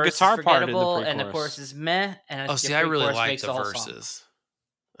That think the verse is guitar part in the forgettable, pre-chorus. and the chorus is meh. And Oh, the see, I really pre-chorus like makes the whole song. verses.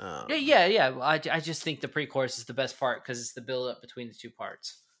 Yeah. I just think the pre-chorus is the best part because it's the build-up between the two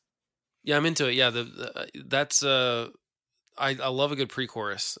parts. Yeah, I'm into it. Yeah, that's I love a good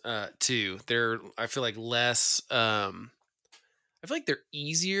pre-chorus too. I feel like less I feel like they're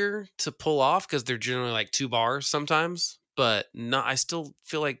easier to pull off because they're generally like 2 bars sometimes, but not. I still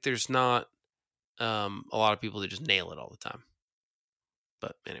feel like there's not a lot of people that just nail it all the time.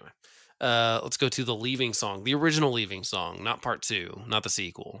 But anyway, let's go to the Leaving song, the original Leaving song, not part 2, not the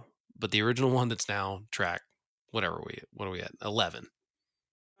sequel, but the original one that's now track what are we at 11.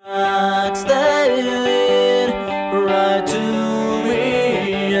 Cracks they lead right to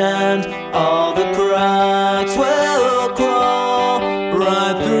me, and all the cracks will crawl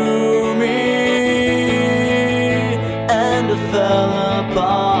right through me, and it fell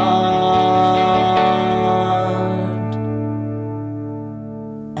apart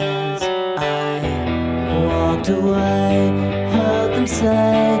as I walked away. Heard them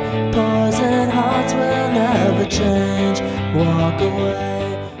say, poison hearts will never change. Walk away.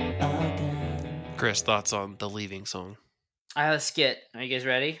 Chris, thoughts on the Leaving song? I have a skit. Are you guys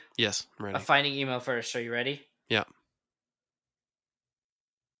ready? Yes, I'm ready. A finding email first. Are you ready? Yeah.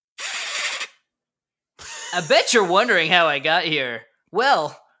 I bet you're wondering how I got here.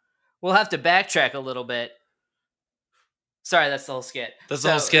 Well, we'll have to backtrack a little bit. Sorry, that's the whole skit. That's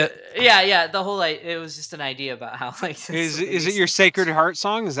the whole skit? Yeah. The whole it was just an idea about how like Is it your Sacred Heart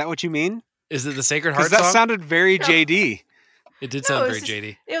song? Is that what you mean? Is it the Sacred Heart Because that song? sounded very JD. It did sound very just,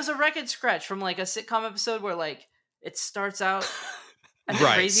 JD. It was a record scratch from like a sitcom episode where like it starts out at the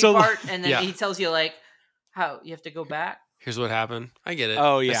Right. crazy So, part, and then yeah. he tells you like how you have to go back. Here's what happened. I get it.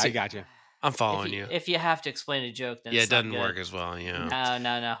 Oh yeah, see. I got you. I'm following you. If you have to explain a joke, then Yeah, it it's not doesn't good. work as well. Yeah.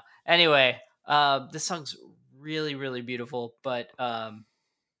 No. Anyway, this song's really, really beautiful, but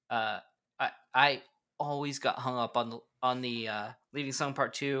I always got hung up on the Leaving Song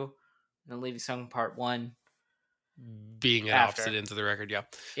Part 2 and the Leaving Song Part 1 Being at After. opposite ends of the record, yeah.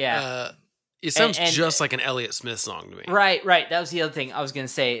 Yeah. It sounds And- just like an Elliott Smith song to me. Right. That was the other thing I was gonna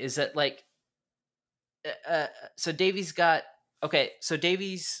say is that like, so Davies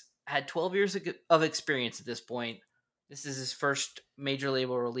had 12 years of experience at this point. This is his first major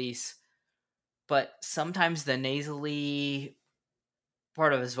label release, but sometimes the nasally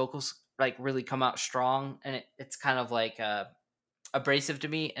part of his vocals like really come out strong, and it's kind of like abrasive to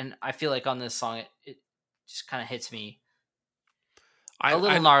me. And I feel like on this song, it just kind of hits me a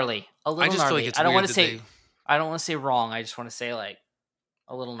little gnarly. A little I just gnarly. feel like it's I don't weird want that to say. they- I don't want to say wrong. I just want to say like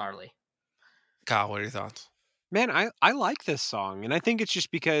a little gnarly. Kyle, what are your thoughts? Man, I like this song, and I think it's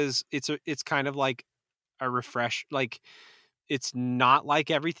just because it's kind of like a refresh. Like it's not like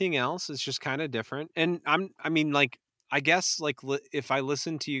everything else. It's just kind of different. And I guess like if I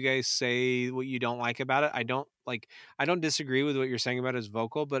listen to you guys say what you don't like about it, I don't disagree with what you're saying about his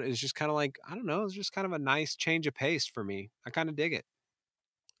vocal, but it's just kind of like, I don't know, it's just kind of a nice change of pace for me. I kind of dig it.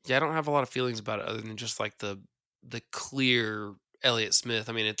 Yeah, I don't have a lot of feelings about it other than just like the clear Elliott Smith.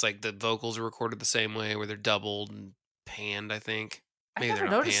 I mean, it's like the vocals are recorded the same way where they're doubled and panned, I think. I Maybe never they're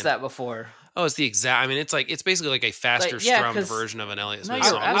not noticed panned. that before. Oh, it's the exact. I mean, it's basically like a faster Like, yeah, strummed 'cause- version of an Elliott No, Smith you're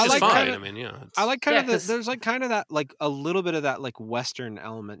song, which is absolutely fine. right. I mean, yeah. I like kind Yeah, of 'cause- there's like kind of that, like a little bit of that like Western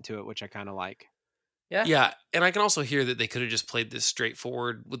element to it, which I kind of like. Yeah. Yeah, and I can also hear that they could have just played this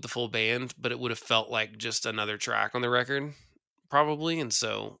straightforward with the full band, but it would have felt like just another track on the record, probably. And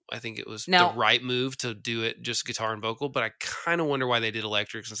so I think it was Now- the right move to do it just guitar and vocal. But I kind of wonder why they did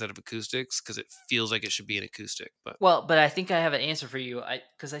electrics instead of acoustics, because it feels like it should be an acoustic. But Well, but I think I have an answer for you.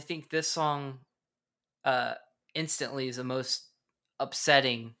 Because I think this song, instantly is the most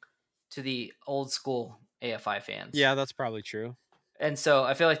upsetting to the old school AFI fans. Yeah, that's probably true. And so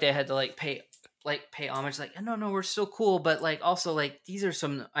I feel like they had to like pay like pay homage, like no, we're still cool, but like also like these are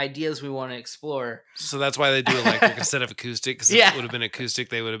some ideas we want to explore. So that's why they do electric instead of acoustic. Because if it would have been acoustic,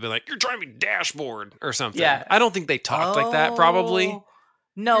 they would have been like, "You're driving dashboard" or something. Yeah. I don't think they talked like that. Probably. Oh,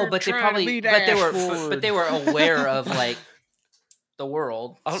 no, You're but they trying to probably, be but they were dashboard. aware of like the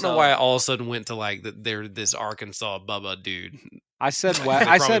world. I don't know why I all of a sudden went to like they're this Arkansas Bubba dude. I said They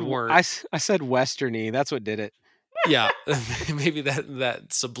I said probably weren't. I said westerny. That's what did it. Yeah, maybe that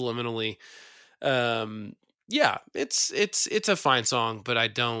subliminally. Yeah, it's a fine song, but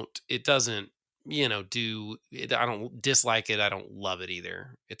it doesn't, do it. I don't dislike it. I don't love it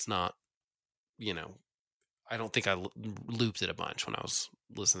either. It's not, I don't think I looped it a bunch when I was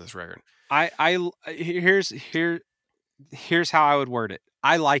listening to this record. Here's how I would word it.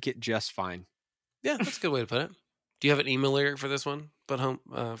 I like it just fine. Yeah, that's a good way to put it. Do you have an email lyric for this one? But home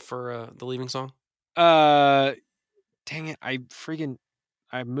for the leaving song. Dang it!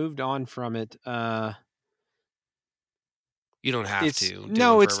 I moved on from it. You don't have to.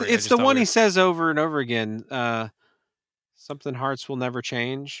 It's the one he says over and over again. Something hearts will never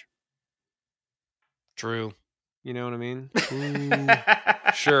change. True. You know what I mean?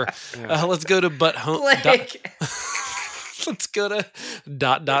 Sure. Yeah. Let's go to but home. Blake. Let's go to ...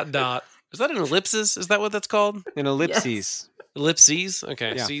 Is that an ellipsis? Is that what that's called? An ellipses. Yes. Ellipses?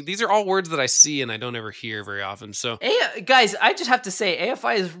 Okay. Yeah. See, these are all words that I see and I don't ever hear very often. So Guys, I just have to say,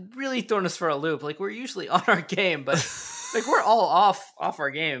 AFI is really throwing us for a loop. Like, we're usually on our game, but like we're all off our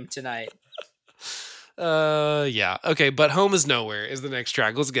game tonight. yeah. Okay, but Home is Nowhere is the next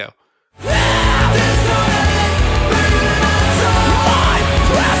track. Let's go.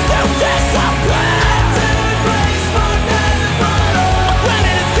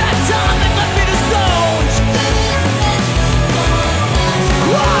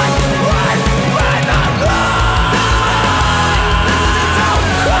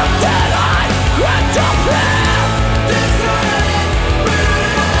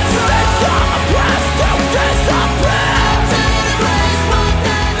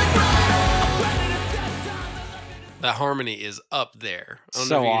 That harmony is up there. I don't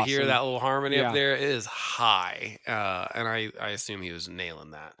know if you can hear awesome. that little harmony Yeah. up there. It is high. And I assume he was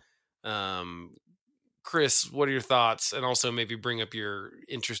nailing that. Chris, what are your thoughts? And also maybe bring up your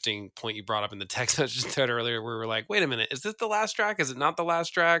interesting point you brought up in the text message thread earlier where we were like, wait a minute, is this the last track? Is it not the last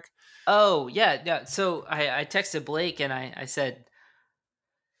track? Oh, yeah. So I texted Blake and I said,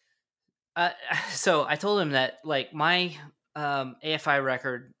 so I told him that like my AFI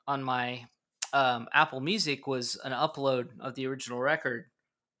record on my Apple Music was an upload of the original record,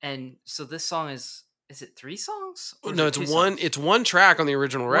 and so this song is it 3 songs? Or is No, it it's 2 one. songs? It's one track on the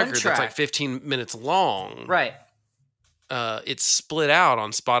original One record. That's like track. 15 minutes long. Right. It's split out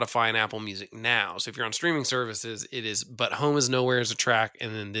on Spotify and Apple Music now. So if you're on streaming services, it is But Home is Nowhere is a track,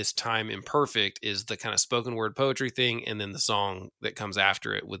 and then This Time Imperfect is the kind of spoken word poetry thing, and then the song that comes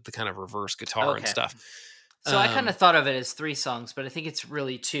after it with the kind of reverse guitar and Okay. stuff. So I kind of thought of it as 3 songs, but I think it's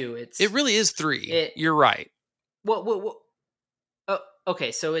really 2. It really is 3. You're right. What? Oh,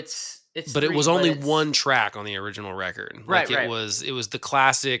 okay, so it's. But it 3, was only it's- one track on the original record. Right, Like right. it was the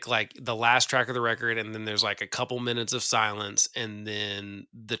classic, like the last track of the record, and then there's like a couple minutes of silence, and then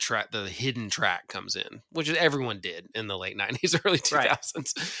the hidden track comes in, which everyone did in the late 90s, early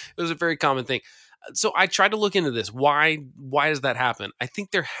 2000s. It was a very common thing. So I tried to look into this. Why does that happen? I think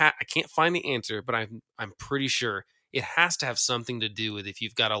I can't find the answer, but I'm pretty sure it has to have something to do with if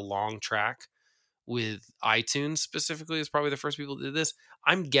you've got a long track with iTunes specifically is probably the first people that did this.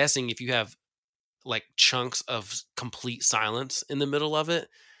 I'm guessing if you have like chunks of complete silence in the middle of it,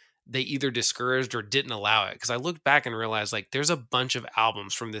 they either discouraged or didn't allow it. Because I looked back and realized like there's a bunch of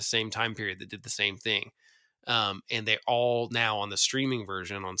albums from this same time period that did the same thing. And they're all now on the streaming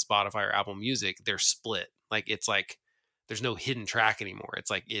version on Spotify or Apple Music. They're split. Like it's like there's no hidden track anymore. It's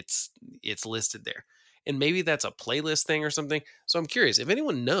like it's listed there. And maybe that's a playlist thing or something. So I'm curious if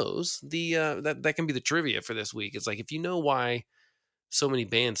anyone knows that can be the trivia for this week. It's like if you know why so many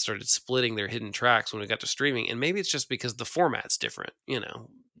bands started splitting their hidden tracks when it got to streaming, and maybe it's just because the format's different.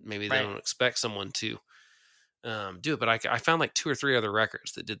 Maybe they don't expect someone to do it. But I found like 2 or 3 other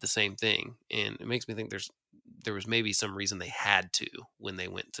records that did the same thing, and it makes me think there was maybe some reason they had to when they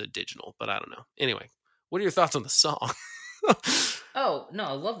went to digital. But I don't know. Anyway, what are your thoughts on the song? Oh no,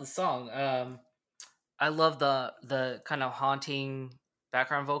 I love the song. I love the kind of haunting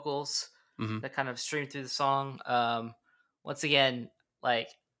background vocals that kind of stream through the song. Once again, like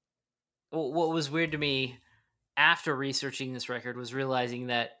what was weird to me after researching this record was realizing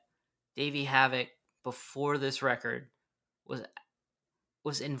that Davey Havok before this record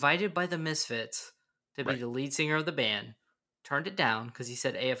was invited by the Misfits to be the lead singer of the band, turned it down because he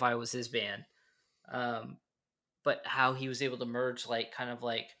said AFI was his band, But how he was able to merge like kind of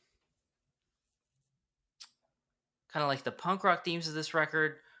like the punk rock themes of this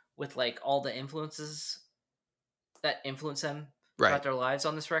record with like all the influences that influence them throughout Right. their lives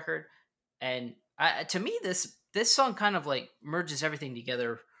on this record. And to me, this song kind of like merges everything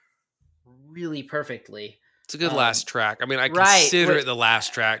together really perfectly. It's a good last track. I mean, I right, consider wait, it the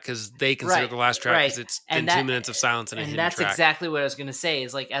last track because they consider it the last track because right. it's And been that- 2 minutes of silence and a And hidden that's track. exactly what I was going to say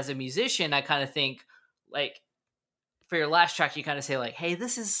is like, as a musician, I kind of think like for your last track, you kind of say like, hey,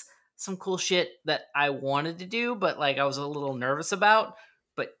 this is some cool shit that I wanted to do, but like I was a little nervous about,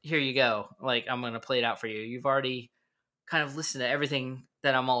 but here you go. Like, I'm going to play it out for you. You've already kind of listened to everything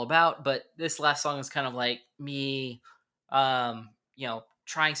that I'm all about, but this last song is kind of like me,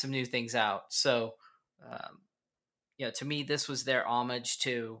 trying some new things out. So, to me, this was their homage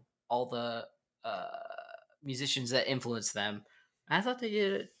to all the musicians that influenced them. I thought they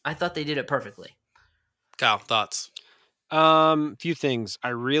did it. I thought they did it perfectly. Kyle, thoughts? Few things. I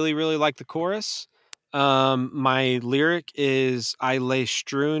really, really like the chorus. My lyric is "I lay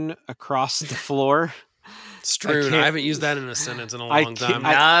strewn across the floor." Strewn. I can't- haven't used that in a sentence in a I long can't- time.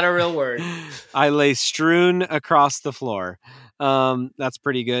 Not a real word. I lay strewn across the floor. That's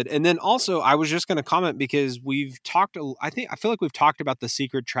pretty good. And then also, I was just going to comment because we've talked. I feel like we've talked about the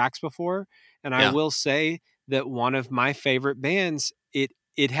secret tracks before, and I Yeah. will say that one of my favorite bands,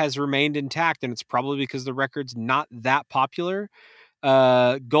 it has remained intact, and it's probably because the record's not that popular.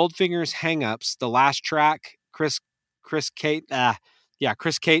 Goldfinger's Hang-Ups, the last track, Chris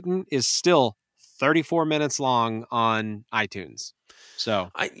Caton is still 34 minutes long on iTunes.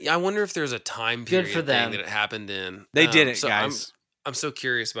 So I wonder if there's a time Good period for thing them. that it happened in. they did it, so guys. I'm so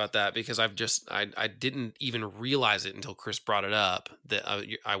curious about that because I didn't even realize it until Chris brought it up that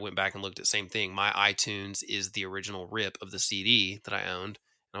I went back and looked at the same thing. My iTunes is the original rip of the CD that I owned.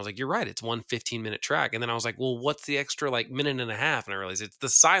 And I was like, you're right. It's one 15-minute track. And then I was like, well, what's the extra like minute and a half? And I realized it's the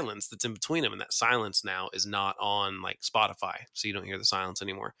silence that's in between them. And that silence now is not on like Spotify. So you don't hear the silence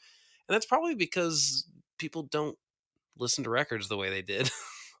anymore. And that's probably because people don't listen to records the way they did.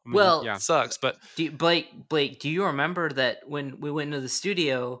 I mean, Well, yeah. it sucks, but Blake, do you remember that when we went into the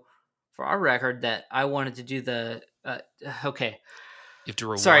studio for our record that I wanted to do the okay. you have to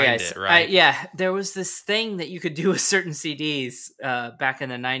rewind Sorry, guys. it, right? There was this thing that you could do with certain CDs back in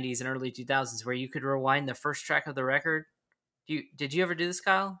the 90s and early 2000s where you could rewind the first track of the record. Did you ever do this,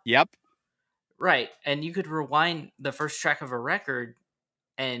 Kyle? Yep. Right. And you could rewind the first track of a record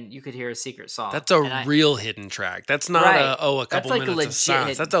and you could hear a secret song. That's a real hidden track. That's not Right. a couple That's like a minutes of legit silence.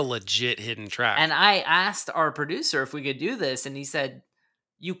 hidden- That's a legit hidden track. And I asked our producer if we could do this, and he said,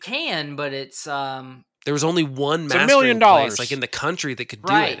 you can, but it's there was only one It's $1 mastering million. place like in the country that could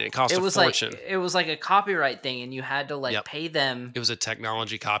do right. it, and it cost a was fortune. It was like a copyright thing, and you had to like Yep. pay them. It was a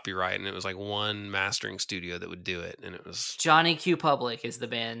technology copyright, and it was like one mastering studio that would do it, and it was Johnny Q Public is the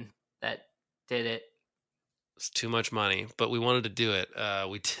band that did it. too much money. But we wanted to do it.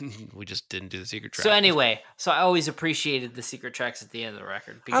 We didn't. We just didn't do the secret track. So anyway, I always appreciated the secret tracks at the end of the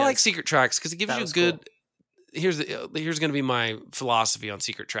record. I like secret tracks because it gives that you was good. cool. Here's going to be my philosophy on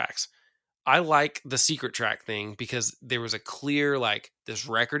secret tracks. I like the secret track thing because there was a clear like this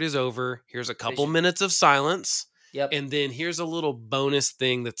record is over. Here's a couple Vision. minutes of silence, Yep. and then here's a little bonus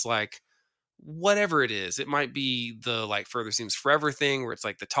thing that's like whatever it is. It might be the like Further Seems Forever thing where it's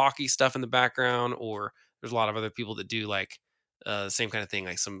like the talky stuff in the background, or there's a lot of other people that do like the same kind of thing,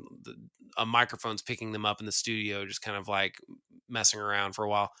 like a microphone's picking them up in the studio, just kind of like messing around for a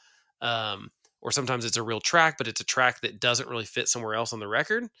while. Or sometimes it's a real track, but it's a track that doesn't really fit somewhere else on the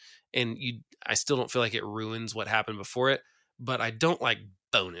record. And I still don't feel like it ruins what happened before it, but I don't like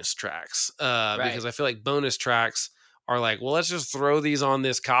bonus tracks because I feel like bonus tracks are like, well, let's just throw these on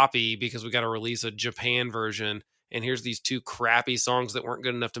this copy because we got to release a Japan version. And here's these two crappy songs that weren't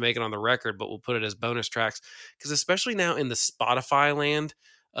good enough to make it on the record, but we'll put it as bonus tracks. Because especially now in the Spotify land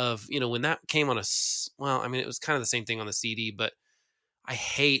of, when that came on it was kind of the same thing on the CD, but I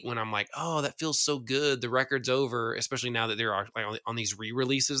hate when I'm like, oh, that feels so good. The record's over, especially now that there are like on these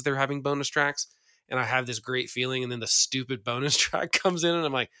re-releases, they're having bonus tracks. And I have this great feeling. And then the stupid bonus track comes in and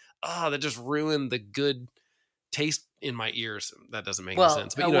I'm like, oh, that just ruined the good taste in my ears. That doesn't make any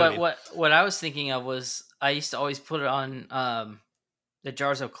sense. But you know what I mean? What I was thinking of was I used to always put it on the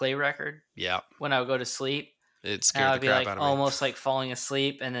Jars of Clay record Yeah. when I would go to sleep. It And scared I the would be crap like out of me. almost like falling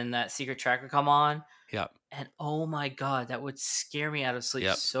asleep, and then that secret track would come on. Yeah. And oh my god, that would scare me out of sleep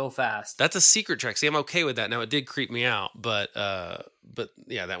Yep. so fast. That's a secret track. See, I'm okay with that. Now it did creep me out, but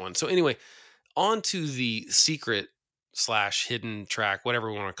yeah, that one. So anyway, on to the secret / hidden track,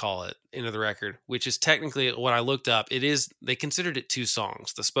 whatever we want to call it, into the record, which is technically what I looked up. They considered it 2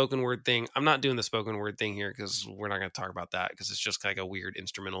 songs. The spoken word thing, I'm not doing the spoken word thing here because we're not going to talk about that because it's just like a weird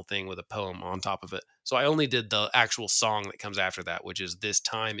instrumental thing with a poem on top of it. So I only did the actual song that comes after that, which is This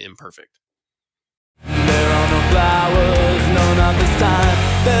Time Imperfect. There are no flowers, no, not this time.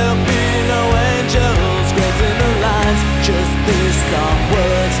 There'll be no angels gracing the lines. Just these strong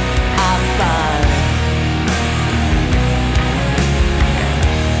words I find.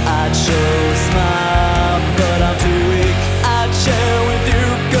 I'd show a smile, but I'm too weak. I'd share with you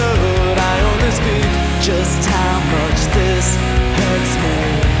good. I only speak just how much this hurts me.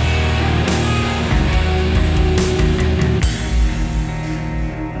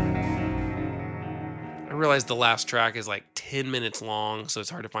 I realized the last track is like 10 minutes long, so it's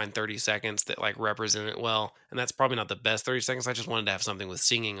hard to find 30 seconds that like represent it well. And that's probably not the best 30 seconds. I just wanted to have something with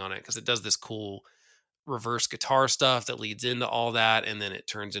singing on it because it does this cool reverse guitar stuff that leads into all that, and then it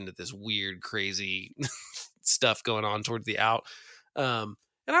turns into this weird, crazy stuff going on towards the out. And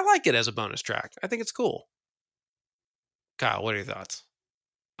I like it as a bonus track. I think it's cool. Kyle, what are your thoughts?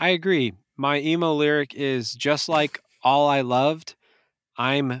 I agree. My emo lyric is just like all I loved.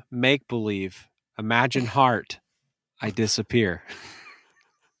 I'm make believe. Imagine heart. I disappear.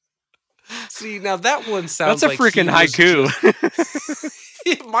 See, now that one sounds That's a like freaking he was haiku. just-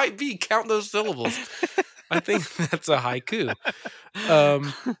 it might be. Count those syllables. I think that's a haiku.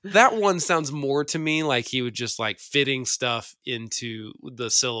 That one sounds more to me like he would just like fitting stuff into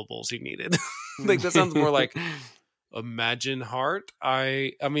the syllables he needed. Like that sounds more like imagine heart.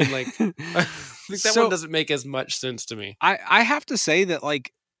 I mean, like I think that So- one doesn't make as much sense to me. I have to say that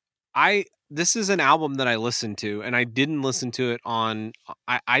like this is an album that I listened to, and I didn't listen to it on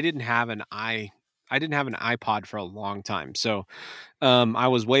I didn't have an iPod for a long time. So I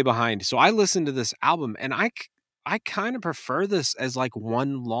was way behind. So I listened to this album, and I kind of prefer this as like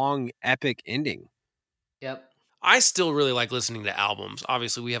one long epic ending. Yep. I still really like listening to albums.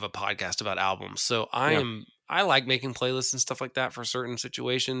 Obviously, we have a podcast about albums, so I like making playlists and stuff like that for certain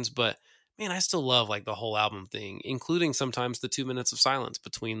situations. But man, I still love like the whole album thing, including sometimes the 2 minutes of silence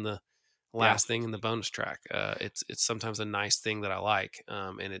between the last thing and the bonus track. It's sometimes a nice thing that I like,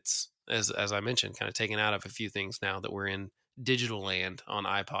 and it's as I mentioned, kind of taken out of a few things now that we're in digital land on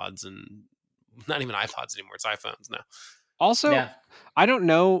iPods and not even iPods anymore. It's iPhones now. Also, Yeah. I don't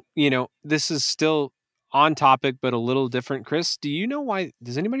know, this is still on topic, but a little different. Chris,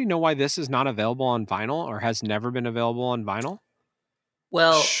 does anybody know why this is not available on vinyl or has never been available on vinyl?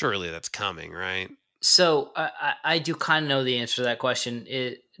 Well, Surely that's coming, right? so I do kind of know the answer to that question.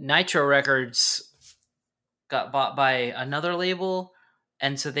 Nitro Records got bought by another label,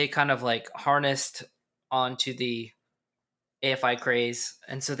 and so they kind of like harnessed onto the AFI craze,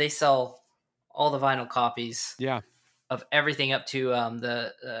 and so they sell all the vinyl copies Yeah. of everything up to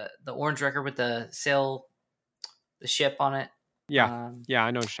the orange record with the ship on it. Yeah. Yeah,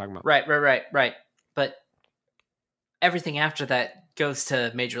 I know what you're talking about. Right. But everything after that goes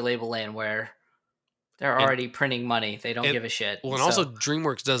to major label land where they're already printing money. They don't give a shit. Well, and also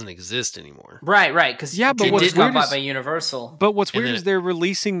DreamWorks doesn't exist anymore. Right. Because Yeah, but what's DreamWorks got weird bought is- by Universal. But what's And weird then is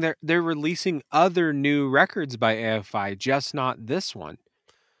they're releasing other new records by AFI, just not this one.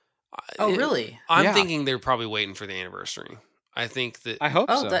 Oh, really? I'm Yeah. thinking they're probably waiting for the anniversary. I think that I hope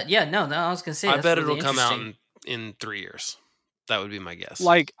Oh, so. no. I was gonna say. I that's bet really it'll come out interesting. in 3 years. That would be my guess.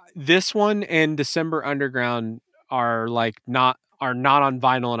 Like this one and December Underground are not on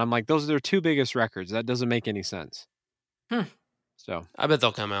vinyl, and I'm like, those are their 2 biggest records. That doesn't make any sense. So I bet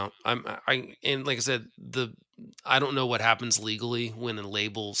they'll come out. And like I said, I don't know what happens legally when a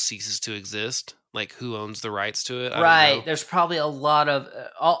label ceases to exist. Like who owns the rights to it? I don't Right. know. There's probably a lot of.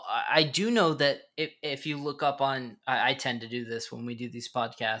 I do know that if you look up on, I tend to do this when we do these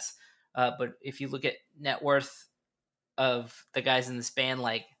podcasts. But if you look at net worth of the guys in this band,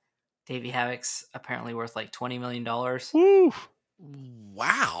 like Davey Havok's apparently worth like $20 million. woo.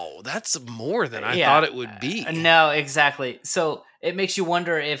 Wow, that's more than I Yeah. thought it would be. No, exactly. So it makes you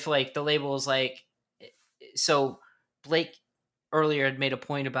wonder if like the label is like. So Blake earlier had made a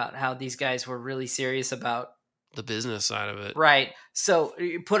point about how these guys were really serious about. The business side of it. Right. So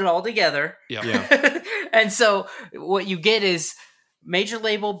you put it all together. Yeah. And so what you get is major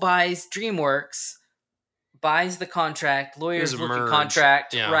label buys DreamWorks, buys the contract, lawyers There's a look at merge.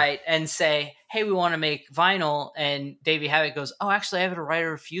 contract, Yeah. right, and say, hey, we want to make vinyl. And Davey Havok goes, oh, actually, I have a right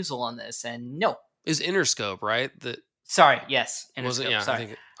of refusal on this. And no. Is Interscope, right? That Sorry. Yes. wasn't. Interscope, Yeah, sorry. I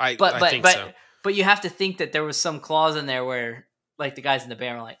think. I but think but so. but you have to think that there was some clause in there where like the guys in the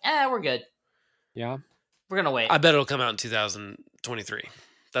band were like, we're good. Yeah. We're going to wait. I bet it'll come out in 2023.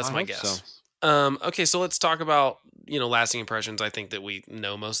 That's I my hope guess. so. Okay, so let's talk about lasting impressions, I think that we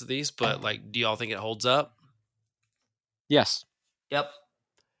know most of these, but like, do y'all think it holds up? Yes. Yep.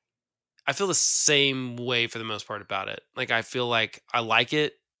 I feel the same way for the most part about it. Like, I feel like I like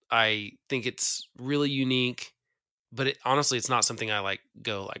it. I think it's really unique, but honestly, it's not something I like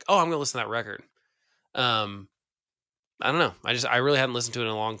go like, oh, I'm going to listen to that record. I don't know. I really hadn't listened to it in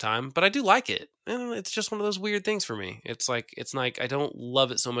a long time, but I do like it. And it's just one of those weird things for me. It's like I don't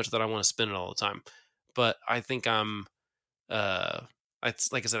love it so much that I want to spin it all the time. But I think it's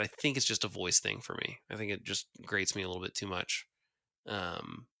like I said, I think it's just a voice thing for me. I think it just grates me a little bit too much.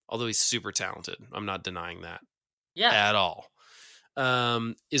 Although he's super talented. I'm not denying that Yeah. at all.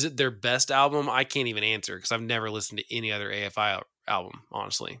 Is it their best album? I can't even answer because I've never listened to any other AFI album,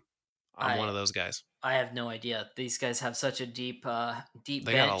 honestly. I'm one of those guys. I have no idea. These guys have such a deep They bench.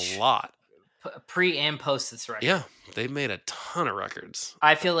 got a lot. Pre and post this record. Yeah, they've made a ton of records.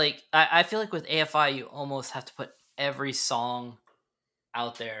 I feel like with AFI you almost have to put every song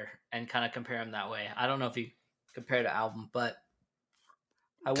out there and kind of compare them that way. I don't know if you compare the album, but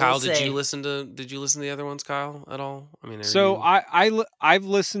I Kyle, will say, did you listen to the other ones, Kyle, at all? I mean, I've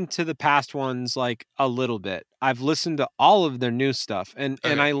listened to the past ones like a little bit. I've listened to all of their new stuff and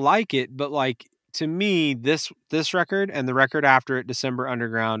I like it, but like to me this record and the record after it, December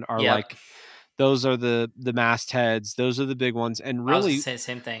Underground, are like those are the mastheads, those are the big ones. And really, I was gonna say the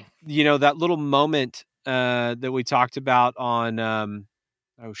same thing. That little moment that we talked about on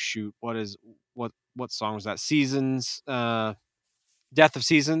oh shoot, what song was that? Seasons, Death of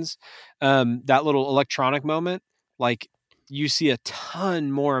Seasons, that little electronic moment, like you see a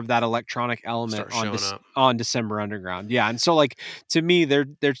ton more of that electronic element on December Underground. Yeah. And so like, to me,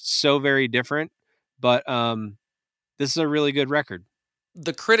 they're so very different, but this is a really good record.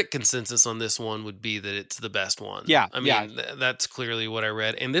 The critic consensus on this one would be that it's the best one. Yeah. I mean, that's clearly what I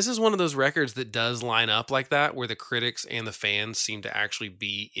read. And this is one of those records that does line up like that, where the critics and the fans seem to actually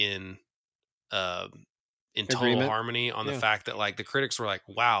be in total harmony on the fact that like the critics were like,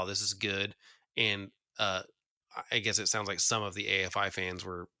 wow, this is good. And I guess it sounds like some of the AFI fans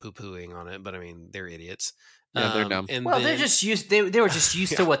were poo-pooing on it, but I mean, they're idiots. Yeah, they're dumb. And they're just used. They were just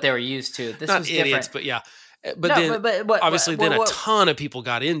used to what they were used to. This not was idiots, different. but yeah. But obviously a ton of people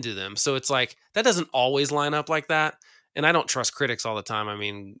got into them. So it's like, that doesn't always line up like that. And I don't trust critics all the time. I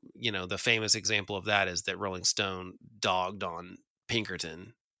mean, the famous example of that is that Rolling Stone dogged on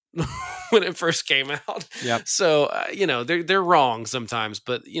Pinkerton when it first came out. Yep. So, they're wrong sometimes,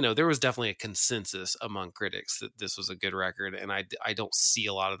 but there was definitely a consensus among critics that this was a good record. And I don't see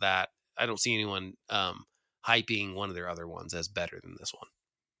a lot of that. I don't see anyone hyping one of their other ones as better than this one.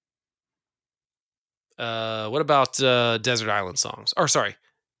 What about Desert Island Songs? Or sorry,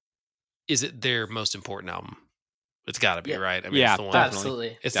 is it their most important album? It's got to be, right? I mean, it's the one,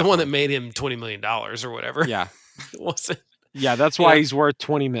 absolutely. It's the one that made him $20 million or whatever. Yeah. Was it? Yeah, that's why he's worth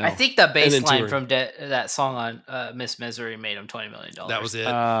 $20 million. I think the bass line from that song on Miss Misery made him $20 million. That was it.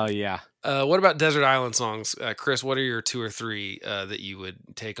 Yeah. What about Desert Island Songs? Chris, what are your 2 or 3 that you would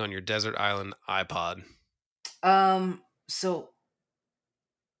take on your Desert Island iPod? So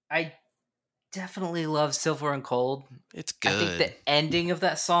I definitely love Silver and Cold. It's good. I think the ending of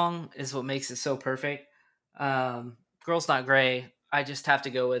that song is what makes it so perfect. Girls Not Gray, I just have to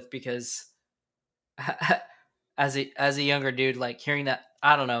go with, because as a younger dude, like hearing that,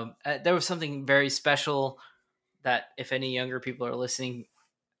 I don't know, there was something very special that if any younger people are listening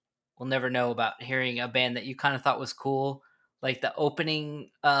will never know about hearing a band that you kind of thought was cool, like the opening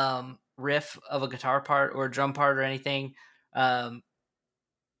riff of a guitar part or a drum part or anything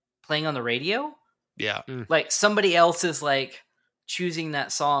playing on the radio. Yeah. Like somebody else is like choosing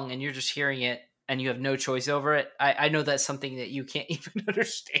that song and you're just hearing it and you have no choice over it. I know that's something that you can't even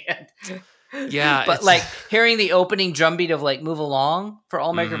understand. Yeah. But like hearing the opening drum beat of like Move Along for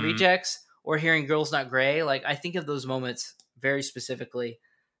All American Rejects, or hearing Girls Not Gray, like I think of those moments very specifically.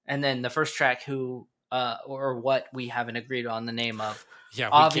 And then the first track, Who or What, we haven't agreed on the name of. Yeah,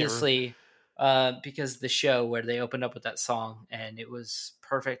 obviously, because the show where they opened up with that song, and it was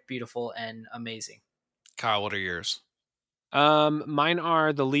perfect, beautiful, and amazing. Kyle, what are yours? Mine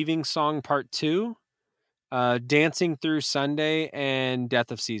are The Leaving Song Part 2, Dancing Through Sunday, and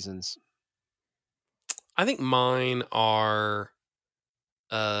Death of Seasons. I think mine are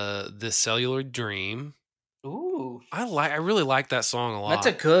The Cellular Dream. Ooh, I really like that song a lot. That's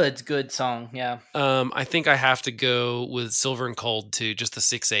a good song. Yeah. I think I have to go with Silver and Cold too. Just the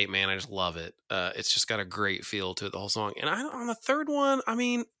 6/8, man. I just love it. It's just got a great feel to it, the whole song. And on the third one, I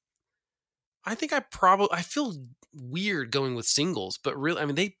mean, I think I feel weird going with singles, but really, I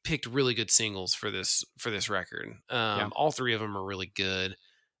mean, they picked really good singles for this record. All 3 of them are really good.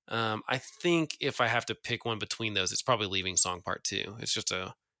 I think if I have to pick one between those, it's probably Leaving Song Part 2. It's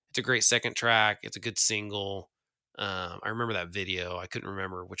a great second track. It's a good single. I remember that video. I couldn't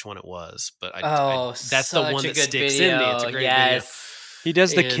remember which one it was, but that's the one that sticks in me. It's a great video. He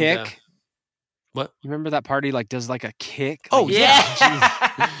does the And, kick. What? You remember that part? He like does like a kick. Oh, Like,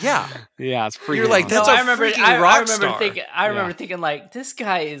 yeah. Yeah. yeah, it's freaking. You're like, awesome. that's No, a I remember. freaking I rock remember star. thinking. I remember thinking like, this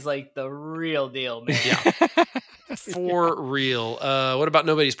guy is like the real deal, man. Yeah. For real. What about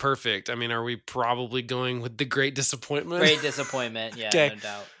Nobody's Perfect? I mean, are we probably going with The Great Disappointment? Great disappointment. Yeah, Okay. no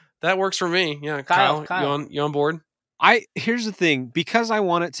doubt. That works for me. Yeah, Kyle. Kyle. You on board? Here's the thing, because I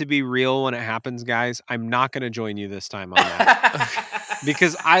want it to be real when it happens, guys. I'm not going to join you this time on that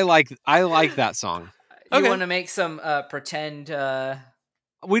because I like that song. You Okay. want to make some pretend?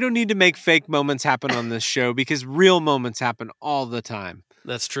 We don't need to make fake moments happen on this show because real moments happen all the time.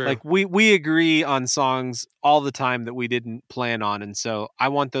 That's true. Like we agree on songs all the time that we didn't plan on, and so I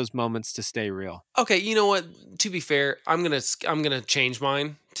want those moments to stay real. Okay, you know what? To be fair, I'm gonna change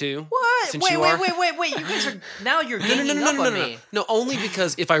mine too. What? Since Wait, you wait, are. wait! You guys are now you're No, ganging up on me. No, only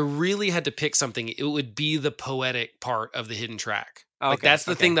because if I really had to pick something, it would be the poetic part of the hidden track. Like Okay, that's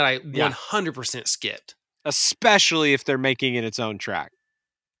the thing that I Yeah. 100% skipped. Especially if they're making it its own track.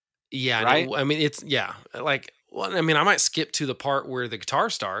 Yeah, Right? no, I mean it's like well, I mean I might skip to the part where the guitar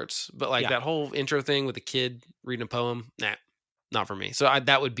starts, but like Yeah. that whole intro thing with the kid reading a poem, nah, not for me. So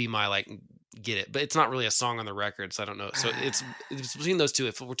that would be my like get it, but it's not really a song on the record, so I don't know. So it's between those two.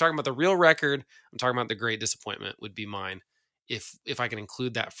 If we're talking about the real record, I'm talking about The Great Disappointment would be mine. If I can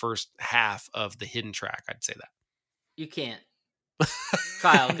include that first half of the hidden track, I'd say that. You can't.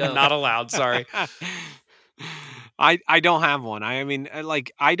 Kyle, go. Not allowed. Sorry. I don't have one. I mean,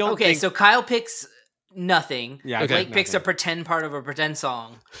 I don't. Okay, think, so Kyle picks nothing. yeah, I Okay. got Blake picks a nothing. pretend part of a pretend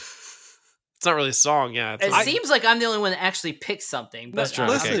song. It's not really a song. Yeah, It it's seems like I'm the only one that actually picks something. But that's true.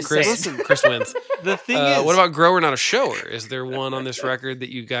 Listen, Okay, just Chris. saying. Chris wins. The thing is, What about Grower Not a Shower? Is there one on this record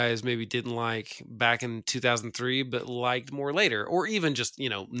that you guys maybe didn't like back in 2003 but liked more later, or even just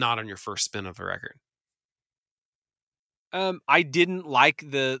not on your first spin of the record? I didn't like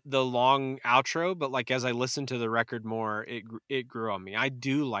the long outro, but like as I listened to the record more, it grew on me. I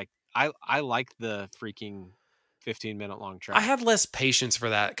do like I like the freaking 15-minute long track. I had less patience for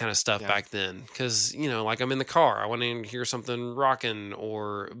that kind of stuff Yeah. back then because like I'm in the car, I want to hear something rocking,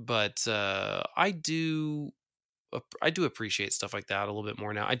 but I do appreciate stuff like that a little bit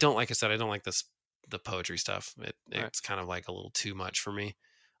more now. I don't, like I said, I don't like the poetry stuff. It's kind of like a little too much for me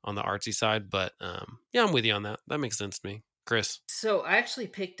on the artsy side, but yeah, I'm with you on that. That makes sense to me. Chris. So I actually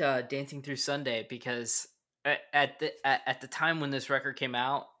picked "Dancing Through Sunday" because at the time when this record came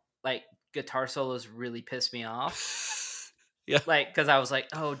out, like guitar solos really pissed me off. Yeah. Like because I was like,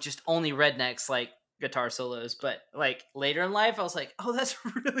 oh, just only rednecks like guitar solos. But like later in life, I was like, oh, that's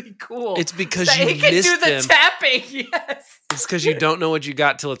really cool. It's because that you he can missed do the them. tapping. Yes. It's because you don't know what you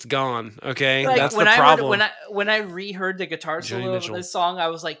got till it's gone. Okay, Like that's when the I problem. when I reheard the guitar Joni solo of Mitchell. this song, I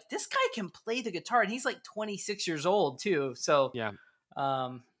was like, this guy can play the guitar, and he's like 26 years old too. So Yeah.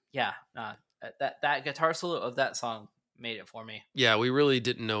 that guitar solo of that song made it for me. Yeah, we really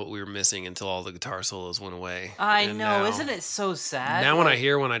didn't know what we were missing until all the guitar solos went away. I And know, now- isn't it so sad? Now when I Like,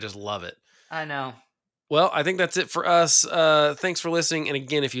 hear one, I just love it. I know. Well, I think that's it for us. Thanks for listening. And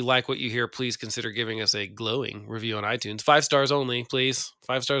again, if you like what you hear, please consider giving us a glowing review on iTunes. 5 stars only, please.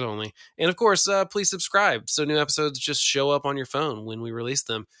 5 stars only. And of course, please subscribe so new episodes just show up on your phone when we release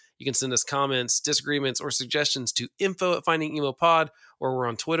them. You can send us comments, disagreements, or suggestions to info@findingemopod, or we're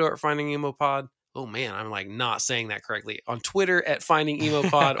on Twitter at findingemopod. Oh man, I'm like not saying that correctly. On Twitter at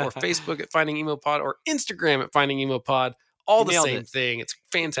findingemopod, or Facebook at findingemopod, or Instagram at findingemopod. All the Nailed same it. thing. It's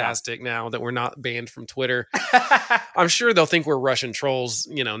fantastic now that we're not banned from Twitter. I'm sure they'll think we're Russian trolls,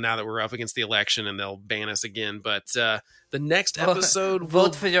 now that we're up against the election, and they'll ban us again. But the next episode,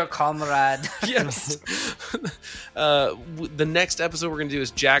 Vote for your comrade. yes. The next episode we're going to do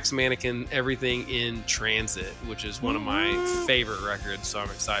is Jack's Mannequin, Everything in Transit, which is one of my favorite records. So I'm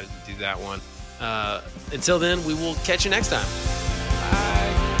excited to do that one. Until then, we will catch you next time.